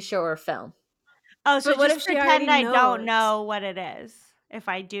TV show, or a film? Oh, so but what just if she already pretend I don't knows? know what it is. If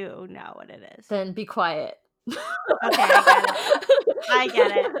I do know what it is. Then be quiet. Okay, I get it. I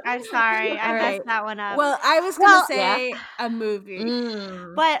get it. I'm sorry, I All messed right. that one up. Well, I was gonna Well, Yeah. say a movie.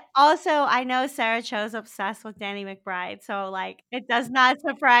 Mm. but also I know Sarah Cho's obsessed with Danny McBride, so, like, it does not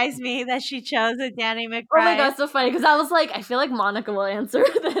surprise me that she chose a Danny Oh my god, McBride. it's so funny because I was like, I feel like Monica will answer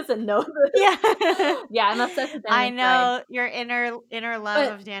this and know this. Yeah. Yeah, I'm obsessed with I Danny McBride. know your inner love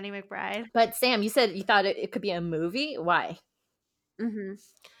But of Danny McBride. but Sam, you said you thought it could be a movie? Why? Mhm.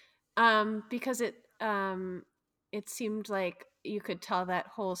 Because it seemed like you could tell that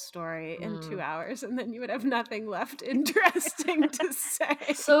whole story in 2 Mm. hours, and then you would have nothing left interesting to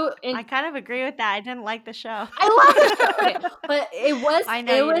say. So I kind of agree with that. I didn't like the show. I love the show. Okay, but I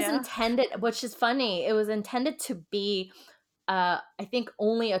know you do. intended, which is funny. It was intended to be, I think,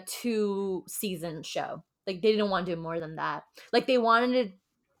 only a 2-season show. Like they didn't want to do more than that. Like they wanted to.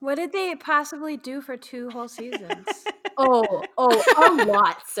 What did they possibly do for 2 whole seasons? A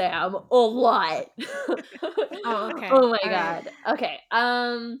lot, Sam. A lot. Oh, okay. Oh my All right. god. Okay.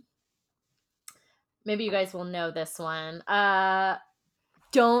 Maybe you guys will know this one.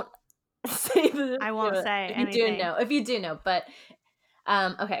 Don't say this. I won't say if you do anything. know. If you do know, but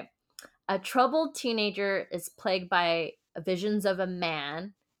okay. A troubled teenager is plagued by visions of a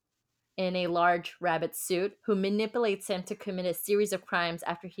man in a large rabbit suit who manipulates him to commit a series of crimes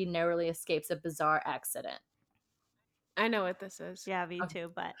after he narrowly escapes a bizarre accident. I know what this is. Yeah, me Okay.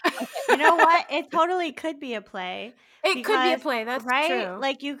 too. But you know what? It totally could be a play. It could be a Because, play, that's right? true.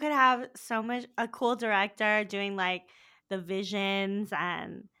 Like you could have a cool director doing like the visions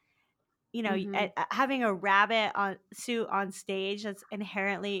and Mhm. having a rabbit on suit on stage that's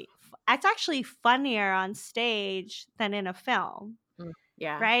it's actually funnier on stage than in a film.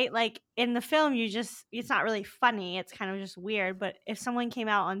 Yeah. Right? Like in the film, it's not really funny. It's kind of just weird. But if someone came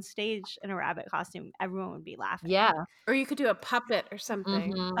out on stage in a rabbit costume, everyone would be laughing. Yeah. Or you could do a puppet or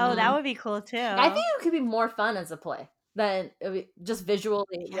something. Oh, that Mhm. would be cool too. I think it could be more fun as a play than just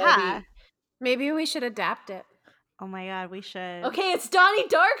visually. Yeah. Maybe we should adapt it. Oh my god, we should. Okay, it's Donnie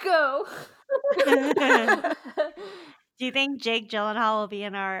Darko. Do you think Jake Gyllenhaal will be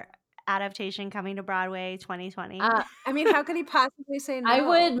in our adaptation coming to Broadway 2020? I mean, how could he possibly say no? I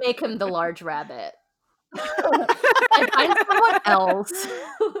would make him the large rabbit. And find someone else.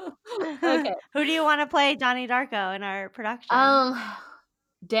 Okay. Who do you want to play Donnie Darko in our production?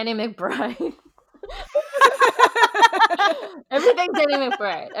 Danny McBride. Everything Danny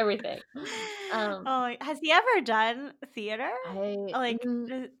McBride. Everything. Has he ever done theater?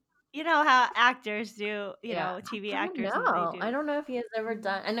 You know how actors do, TV actors. And they do. I don't know if he has ever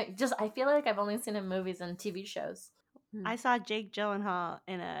done. And I feel like I've only seen him in movies and TV shows. I saw Jake Gyllenhaal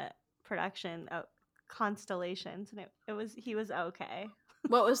in a production of Constellations, and he was okay.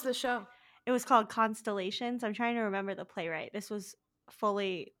 What was the show? It was called Constellations. I'm trying to remember the playwright. This was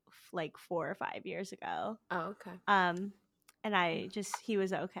fully like 4 or 5 years ago. Oh, okay. And he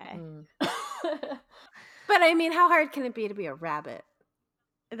was okay. But I mean, how hard can it be to be a rabbit?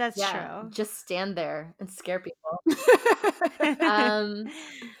 That's true. Just stand there and scare people.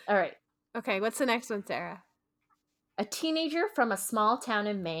 All right. Okay, what's the next one, Sarah? A teenager from a small town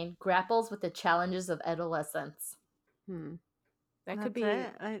in Maine grapples with the challenges of adolescence. That could be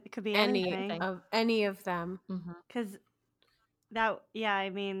it could be any of them. Because I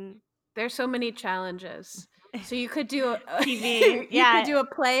mean, there's so many challenges. So you could do TV. You could do a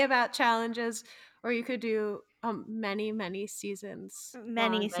play about challenges, or you could do many seasons.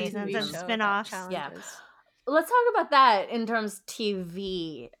 Many seasons and spin-offs. Yeah. Let's talk about that in terms of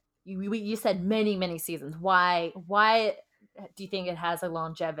TV. You said many seasons. Why do you think it has a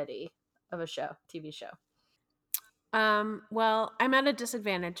longevity of a TV show? Well, I'm at a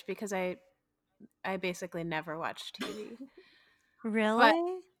disadvantage because I basically never watch TV. Really? But,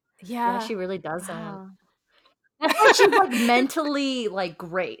 yeah, she really doesn't. Wow. I thought she's like mentally like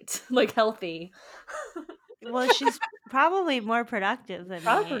great, like healthy. Well, she's probably more productive than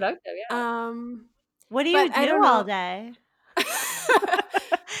me. Productive, yeah. What do you do all day?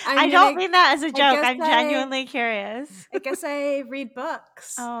 I don't mean that as a joke. I'm genuinely curious. I guess I read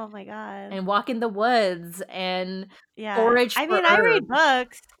books. Oh my god. And walk in the woods and forage. I mean, I read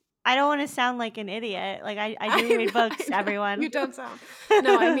books. I don't want to sound like an idiot. Like I do read books, everyone. You don't sound.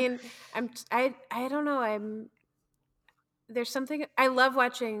 No, I mean, I don't know. There's something I love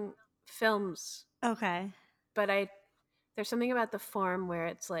watching films. Okay. But there's something about the form where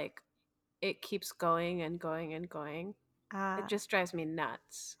it's like it keeps going and going and going. It just drives me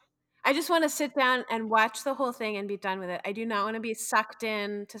nuts. I just want to sit down and watch the whole thing and be done with it. I do not want to be sucked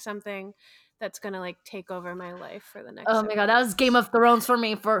into something that's going to like take over my life for the next. Oh my god, that was Game of Thrones for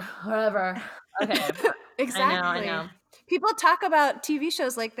me for forever. Okay. Exactly. I know. People talk about TV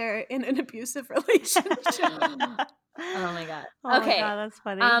shows like they're in an abusive relationship. Oh my god. Oh my Okay. god, that's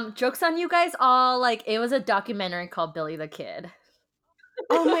funny. Jokes on you guys all. Like, it was a documentary called Billy the Kid.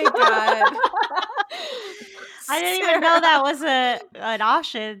 Oh my god. I didn't even know Sarah. that was an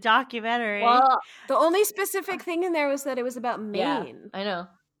option documentary. Well, The only specific thing in there was that it was about yeah, Maine. I know.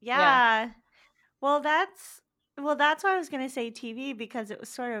 Yeah. Well, that's why I was gonna say TV because it was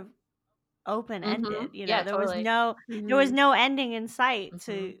sort of open-ended. You know, Yeah, there was totally. Mhm. no ending in sight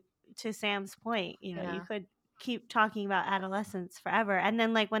Mhm. to Sam's point. You know, you Yeah. could keep talking about adolescence forever, and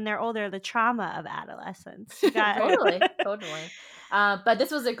then like when they're older, the trauma of adolescence. You got Right. Totally. But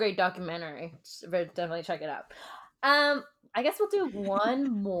this was a great documentary. Definitely check it out. I guess we'll do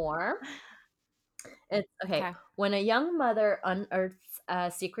one more. It's okay. Okay. When a young mother unearths a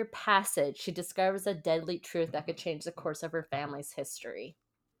secret passage, she discovers a deadly truth that could change the course of her family's history.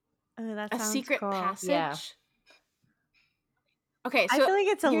 Oh, that A sounds secret cool. Yeah. passage? Okay, I so feel like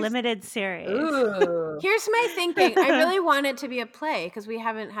it's a here's limited series. Ooh. here's my thinking. I really want it to be a play because we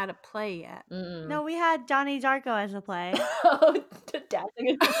haven't had a play yet. No, we had Donnie Darko as a play. Oh,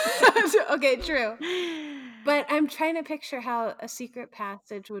 dancing. Okay, true. But I'm trying to picture how a secret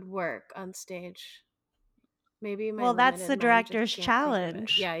passage would work on stage. Maybe my Well, that's the limited mind just director's can't think of it.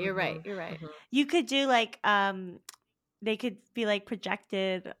 challenge. Yeah, you're right. You're right. You could do like they could be like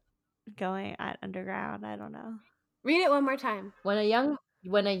projected going at underground. I don't know. Read it one more time. When a young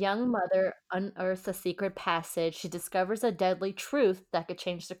mother unearths a secret passage, she discovers a deadly truth that could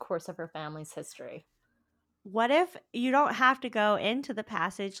change the course of her family's history. What if you don't have to go into the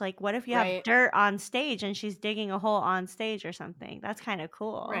passage? Like, what if you have Right. dirt on stage and she's digging a hole on stage or something? That's kind of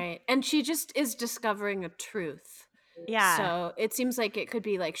cool. Right. And she just is discovering a truth. Yeah. So it seems like it could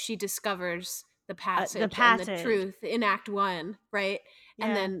be like she discovers the passage, and the passage. truth in Act 1, right? Yeah.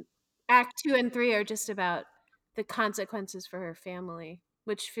 And then Act 2 and 3 are just about the consequences for her family,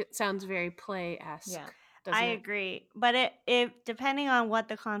 which sounds very play-esque. Yeah. doesn't I it? agree. But if depending on what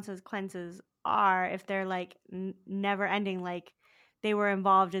the consequences are, if they're like never ending, like they were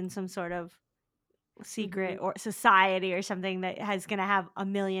involved in some sort of secret or society or something that has going to have a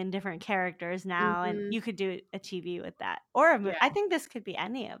million different characters now, and you could do a TV with that, or a movie. I think this could be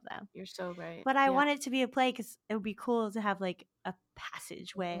any of them. You're so right. But I want it to be a play because it would be cool to have like a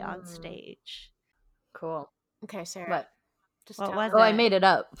passageway on stage. Cool. Okay, Sarah. What? Just What tell was us. Oh, I it? made it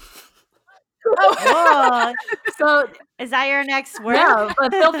up. Oh, So is that your next word? no,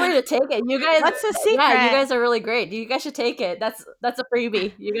 but feel free to take it. You guys, What's the secret? Yeah, you guys are really great. You guys should take it. That's a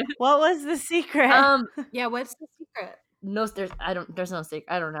freebie. You guys, What was the secret? Yeah, what's the secret? no, there's no secret.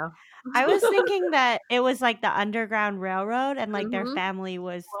 I don't know. I was thinking that it was like the Underground Railroad and like their Mhm. family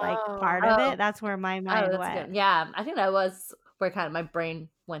was like Whoa. part of Oh. it. That's where my Oh, mind that's went. good. Yeah, I think that was where kind of my brain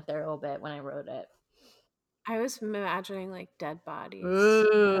went there a little bit when I wrote it. I was imagining like dead bodies.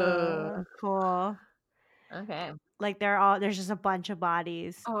 Ooh. Cool. Okay. Like there's just a bunch of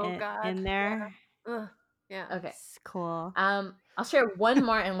bodies Oh god. in there. Ugh. Yeah. Okay. It's cool. I'll share one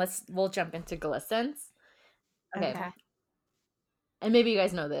more and we'll jump into glistens. Okay. Okay. And maybe you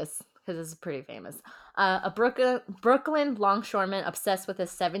guys know this because this is pretty famous. A Brooklyn longshoreman obsessed with his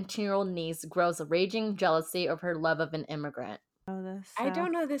 17-year-old niece grows a raging jealousy over her love of an immigrant. I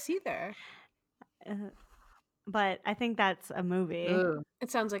don't know this either. But I think that's a movie. Ooh.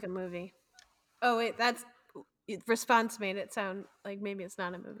 It sounds like a movie. Oh wait, that's response made it sound like maybe it's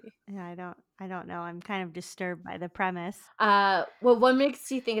not a movie. Yeah, I don't know. I'm kind of disturbed by the premise. Well, what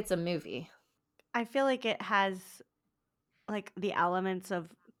makes you think it's a movie? I feel like it has like the elements of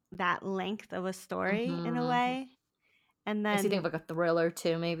that length of a story in a way. And then Makes you think of like a thriller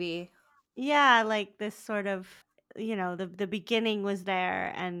too, maybe. Yeah, like this sort of, you know, the beginning was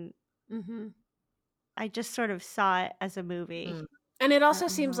there, and I just sort of saw it as a movie. And it also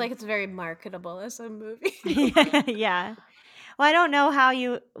seems like it's very marketable as a movie. Yeah. Well, I don't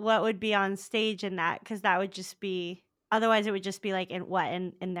know what would be on stage in that, because that would just be, otherwise it would just be like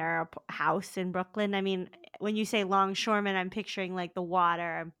in their house in Brooklyn. I mean, when you say longshoreman, I'm picturing like the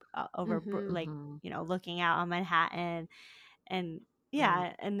water over like, you know, looking out on Manhattan, and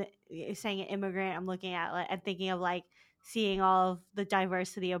yeah, and saying an immigrant, I'm looking at like, I'm thinking of like seeing all of the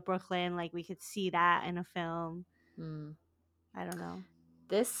diversity of Brooklyn, like we could see that in a film. I don't know.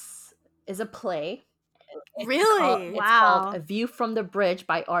 This is a play. Really? It's called A View from the Bridge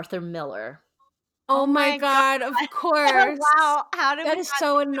by Arthur Miller. Oh my god, of course. Wow, how did that we is not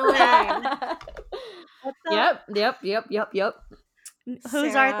so think of annoying. that? Yep.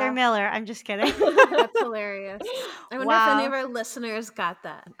 Who's Sarah. Arthur Miller? I'm just kidding. That's hilarious. I wonder if any of our listeners got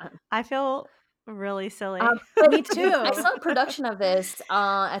that. I feel really silly. Me too. I saw a production of this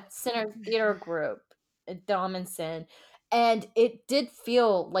at Center Theater Group at Dawminson, And it did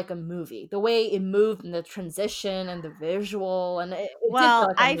feel like a movie. The way it moved and the transition and the visual, and it did feel Well,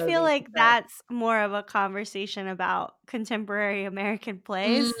 like a I feel movie for like sure. that's more of a conversation about contemporary American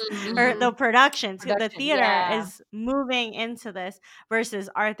plays or the Mhm. productions. The Production, theater yeah. is moving into this versus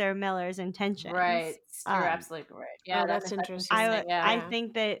Arthur Miller's Right. intentions. You're absolutely right. Yeah, Oh, that's that's interesting. interesting, yeah. I Yeah.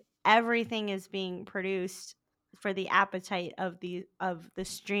 think that everything is being produced for the appetite of the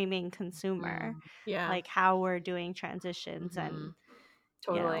streaming consumer, Mm, Yeah. like how we're doing transitions and mhm.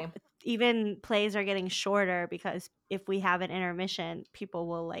 Totally. even plays are getting shorter because if we have an intermission, people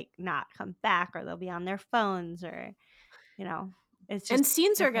will like not come back or they'll be on their phones or you know, it's just And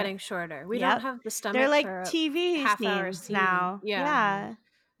scenes are different. getting shorter. We don't Yep. have the They're stomach like for a TV half-hour scenes scene. now. Yeah. Mhm. Yeah. Yeah.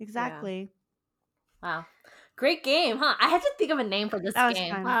 Exactly. Wow. Great game, huh? I had to think of a name for this That was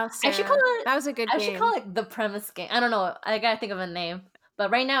game. fun. Wow, I should call Sarah. it That was a good I should call game. it the premise game. I don't know. I gotta think of a name. But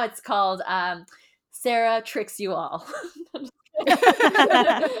right now it's called Sarah Tricks You All.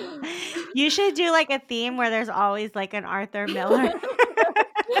 You should do like a theme where there's always like an Arthur Miller.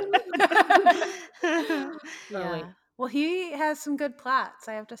 Totally. Yeah. Well, he has some good plots,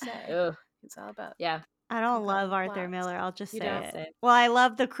 I have to say. Ugh. It's all about Yeah. I don't love compelling Arthur plots. Miller. I'll just You say don't? it. Same. Well, I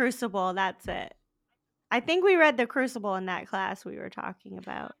love The Crucible. That's it. I think we read The Crucible in that class we were talking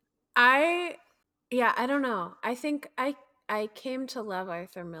about. I don't know. I think I came to love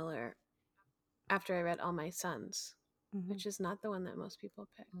Arthur Miller after I read All My Sons, Mhm. which is not the one that most people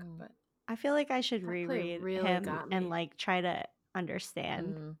pick, Mm. but I feel like I should that play reread really him got and me. like try to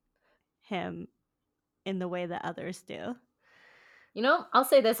understand Mm. him in the way that others do. You know, I'll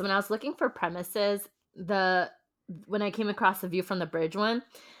say this, when I was looking for premises, the when I came across the View from the Bridge one,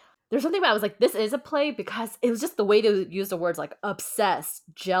 there's something about I was like, "This is a play," because it was just the way to use the words like obsessed,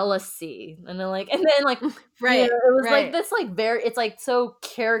 jealousy, and then like, Right, it was like right. this like very it's like so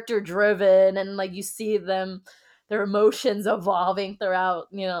character driven and like you see their emotions evolving throughout,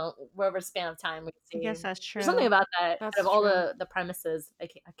 whatever span of time we I see. guess that's There's something true. about that out of That's all true. the premises I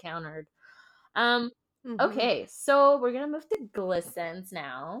countered. Um, Mhm. okay, so we're gonna move to glistens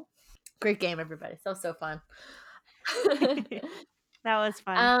now. Great game, everybody. So fun. That was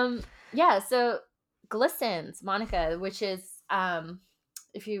fun. Yeah, so glistens, Monica, which is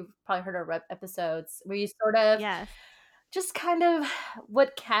if you've probably heard our rep episodes, where you sort of Yes. just kind of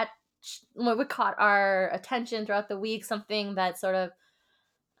what catch what would caught our attention throughout the week, something that sort of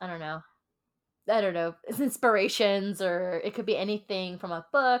I don't know, it's inspirations, or it could be anything from a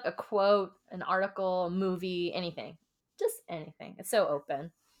book, a quote, an article, a movie, anything. Just anything. It's so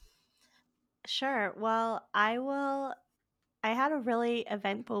open. Sure. Well, I had a really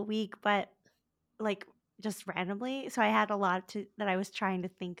eventful week, but like just randomly. So I had a lot that I was trying to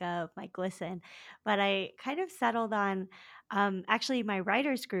think of, like listen, but I kind of settled on actually my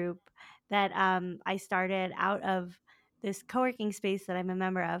writers group that I started out of this co-working space that I'm a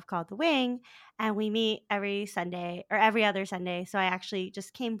member of called The Wing, and we meet every Sunday or every other Sunday. So I actually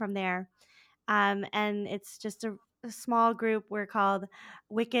just came from there, and it's just a small group. We're called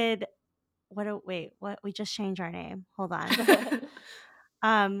Wicked. Wait, what? We just changed our name. Hold on.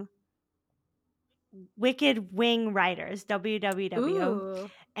 Um, Wicked Wing Writers, WWW. Ooh.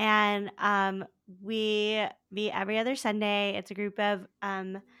 And we meet every other Sunday. It's a group of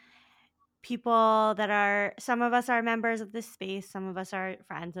people that are, some of us are members of this space, some of us are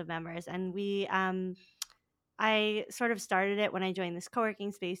friends of members. And I sort of started it when I joined this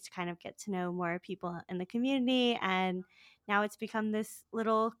co-working space to kind of get to know more people in the community, and now it's become this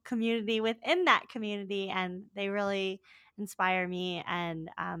little community within that community, and they really inspire me and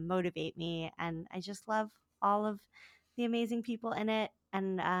motivate me, and I just love all of the amazing people in it,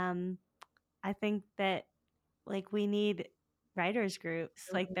 and I think that like we need writers groups,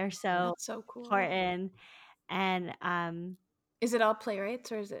 like they're so That's so cool. important, and Is it all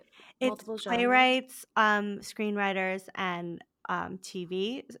playwrights or is it it's multiple genres? playwrights, screenwriters, and,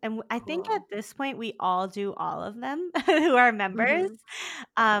 TV, and I think at Cool. this point, we all do all of them who are members,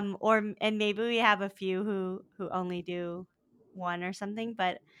 Mhm. and maybe we have a few who only do 1 or something,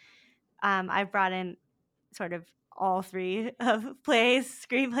 but, I've brought in sort of all 3 of plays,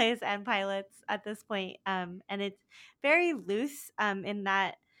 screenplays, and pilots at this point, and it's very loose, in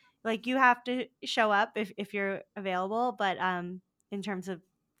that, like, you have to show up if you're available, but, in terms of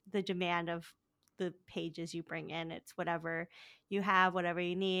the demand of the pages you bring in, it's whatever you have, whatever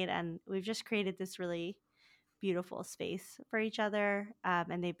you need, and we've just created this really beautiful space for each other,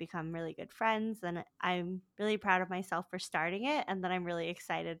 and they've become really good friends, and I'm really proud of myself for starting it, and then I'm really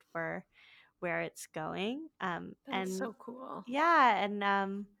excited for where it's going. That's And so cool. yeah, and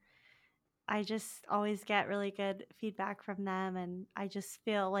I just always get really good feedback from them, and I just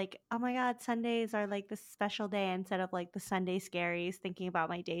feel like, oh my god, Sundays are like this special day instead of like the Sunday scaries thinking about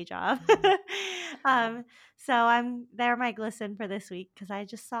my day job. Mhm. um, so they're my glisten for this week because I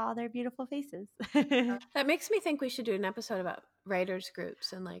just saw their beautiful faces. That makes me think we should do an episode about writers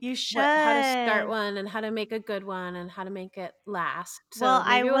groups and like You what how to start should. one and how to make a good one and how to make it last. Well, So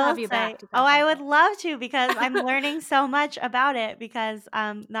I maybe we'll will have you say, back to oh, talk I about would that. love to because I'm learning so much about it. Because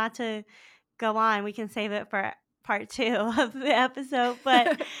not to go on, we can save it for part 2 of the episode.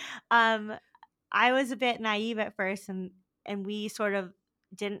 But um, I was a bit naive at first, and we sort of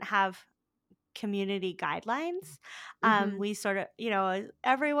didn't have community guidelines. Mhm. We sort of,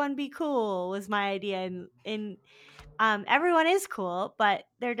 everyone be cool was my idea, and everyone is cool, but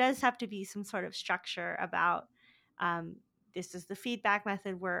there does have to be some sort of structure about um, this is the feedback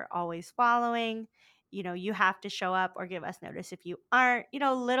method we're always following. You have to show up or give us notice if you aren't.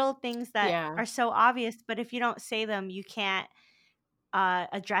 Little things that Yeah. are so obvious, but if you don't say them, you can't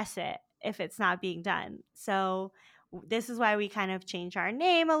address it if it's not being done. So this is why we kind of change our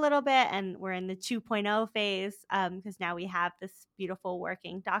name a little bit, and we're in the 2.0 phase because now we have this beautiful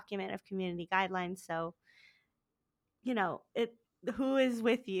working document of community guidelines. So it who is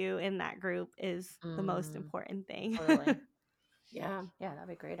with you in that group is the most Mm, important thing. totally. Yeah. Yeah, that'd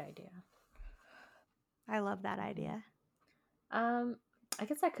be a great idea. I love that Mhm. idea. Um, I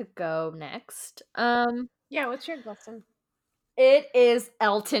guess I could go next. Yeah, what's your lesson? It is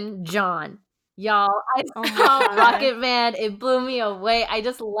Elton John. Y'all, I Oh my saw god. Rocket Man. It blew me away. I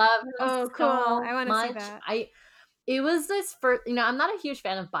just love him Oh, cool. I so want to see much. that. It was this first, I'm not a huge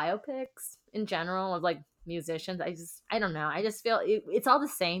fan of biopics in general of like musicians. I don't know. I just feel it's all the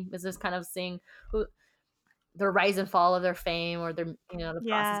same. It's just kind of seeing who their rise and fall of their fame or their, the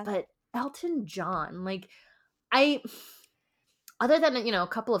process. Yeah. But Elton John, like, I other than a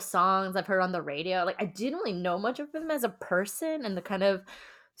couple of songs I've heard on the radio, like I didn't really know much of him as a person and the kind of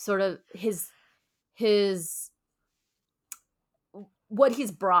sort of his what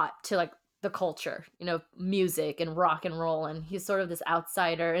he's brought to like the culture, music and rock and roll, and he's sort of this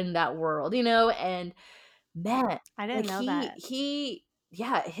outsider in that world, and man, I didn't like know that.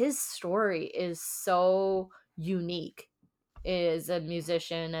 yeah, his story is so unique as a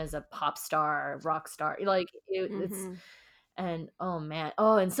musician, as a pop star, rock star, like it's Mhm. and oh man,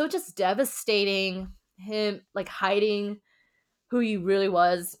 oh, and so just devastating him like hiding who he really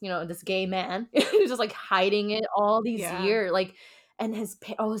was, this gay man. He was just like hiding it all these Yeah. years, like, and his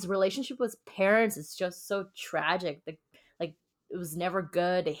relationship with his parents is just so tragic. Like it was never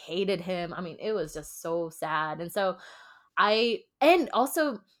good. They hated him. I mean, it was just so sad. And so and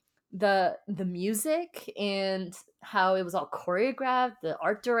also the music and how it was all choreographed, the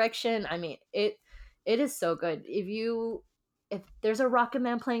art direction. I mean, it is so good. If there's a Rocket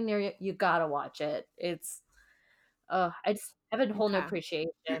Man playing near you, you gotta watch it. I just have a whole new Okay.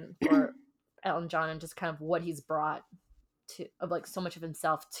 appreciation for Elton John and just kind of what he's brought to of like so much of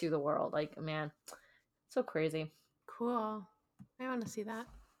himself to the world. Like, man, so crazy. Cool. I want to see that.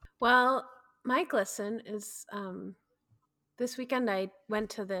 Well, my glisten is this weekend I went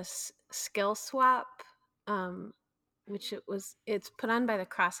to this skill swap, um, which it's put on by the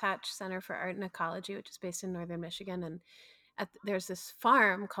Crosshatch Center for Art and Ecology, which is based in northern Michigan, and there's this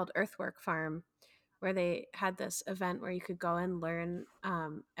farm called Earthwork Farm where they had this event where you could go and learn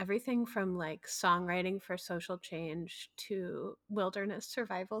everything from like songwriting for social change to wilderness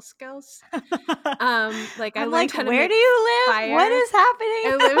survival skills. Like I I'm learned like, how to where make do you live? What fire. is happening?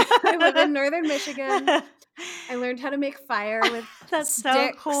 I live in northern Michigan. I learned how to make fire with That's so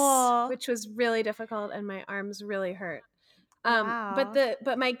sticks, cool. which was really difficult and my arms really hurt. But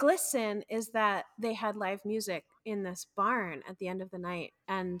Wow. my glisten is that they had live music in this barn at the end of the night,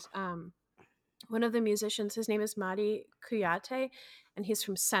 and one of the musicians, his name is Madi Kouyaté, and he's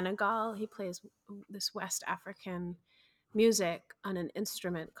from Senegal. He plays this West African music on an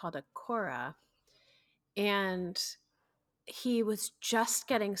instrument called a kora, and he was just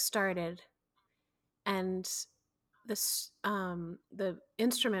getting started, and the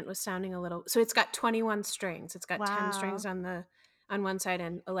instrument was sounding a little, so it's got 21 strings. It's got 10 strings Wow. on one side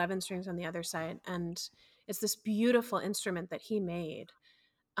and 11 strings on the other side, and it's this beautiful instrument that he made.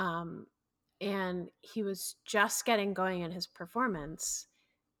 um, and he was just getting going in his performance,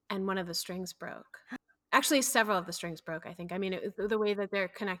 and one of the strings broke. Actually, several of the strings broke, I think. I mean, it was the way that they're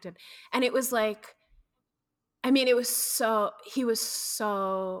connected, and it was like, I mean, he was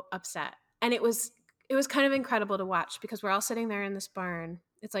so upset. And it was kind of incredible to watch because we're all sitting there in this barn.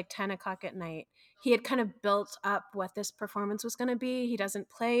 It's like 10 o'clock at night. He had kind of built up what this performance was going to be. He doesn't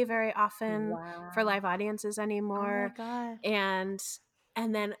play very often for Wow. live audiences Oh my anymore. god. And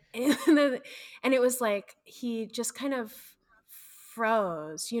and then and it was like he just kind of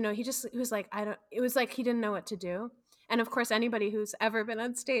froze. He was like, I don't it was like he didn't know what to do. And of course anybody who's ever been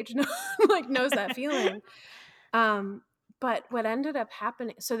on stage knows that feeling. Um, but what ended up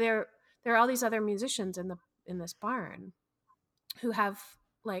happening, so there are all these other musicians in this barn who have,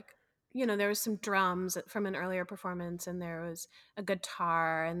 like, there was some drums from an earlier performance, and there was a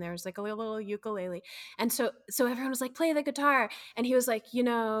guitar, and there was like a little ukulele. And so everyone was like, play the guitar. And he was like,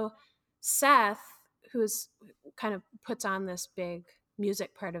 Seth, who's kind of puts on this big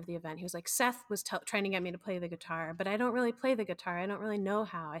music part of the event, he was like, Seth was trying to get me to play the guitar, but I don't really play the guitar. I don't really know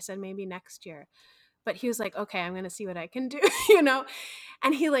how. I said maybe next year. But he was like, okay, I'm going to see what I can do,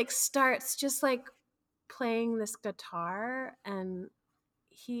 And he like starts just like playing this guitar, and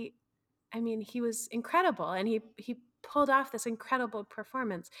he he was incredible, and he pulled off this incredible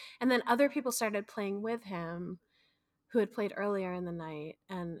performance. And then other people started playing with him who had played earlier in the night,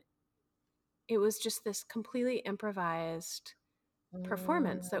 and it was just this completely improvised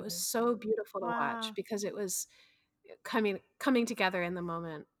performance that was Mm. so beautiful to watch, Wow. because it was coming together in the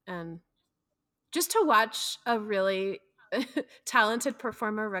moment. And just to watch a really talented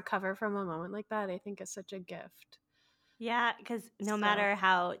performer recover from a moment like that, I think is such a gift. Yeah, because no So, matter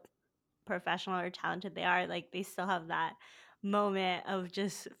how professional or talented they are, like they still have that moment of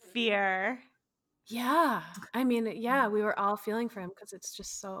just fear. yeah. We were all feeling for him, because it's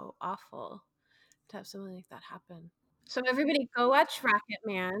just so awful to have something like that happen. So everybody go watch Rocket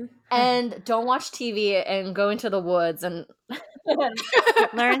Man. And don't watch TV and go into the woods and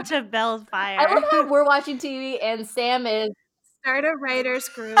Learn to build I love fire. how we're watching TV and Start a writers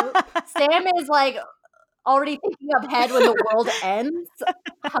group. Sam is like already thinking ahead when the world ends,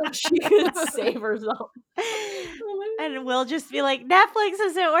 how she could save herself. And we'll just be like, Netflix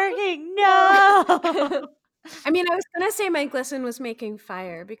isn't working. No. I was gonna say Mike Glisten was making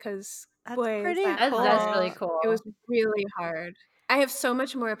fire, because That's boy, is pretty that That's hard. really cool. cool. It was really hard. I have so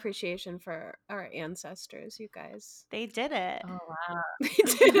much more appreciation for our ancestors, you guys. They did it. Oh wow. They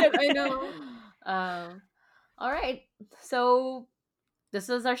did it, I know. All right. So this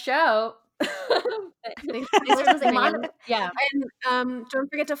is our show. Thanks What for was I saying? listening. Yeah. And don't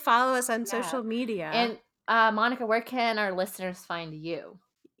forget to follow us on Yeah. social media. And Monica, where can our listeners find you?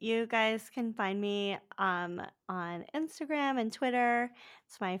 You guys can find me on Instagram and Twitter.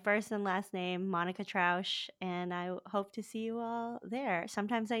 It's my first and last name, Monica Troush, and I hope to see you all there.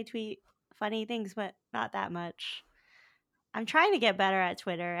 Sometimes I tweet funny things, but not that much. I'm trying to get better at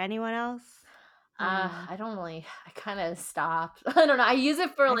Twitter. Anyone else? I don't really. I kind of stopped. I don't know. I use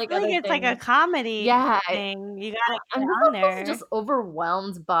it for I like feel like other it's like a things. comedy Yeah, thing. You gotta I'm get just on also there. just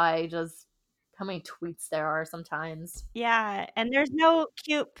overwhelmed by just how many tweets there are sometimes. Yeah, and there's no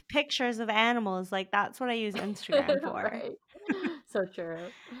cute pictures of animals. Like that's what I use Instagram for. Right. So true.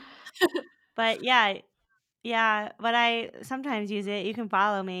 But yeah, but I sometimes use it. You can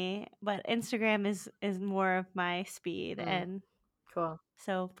follow me, but Instagram is more of my speed, and Cool.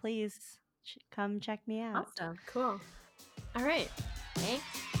 so please come check me out. Awesome. Cool. All right. Thanks.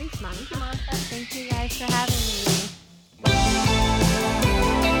 Thanks, Monica. Thank you, Monica. Thank you guys for having me.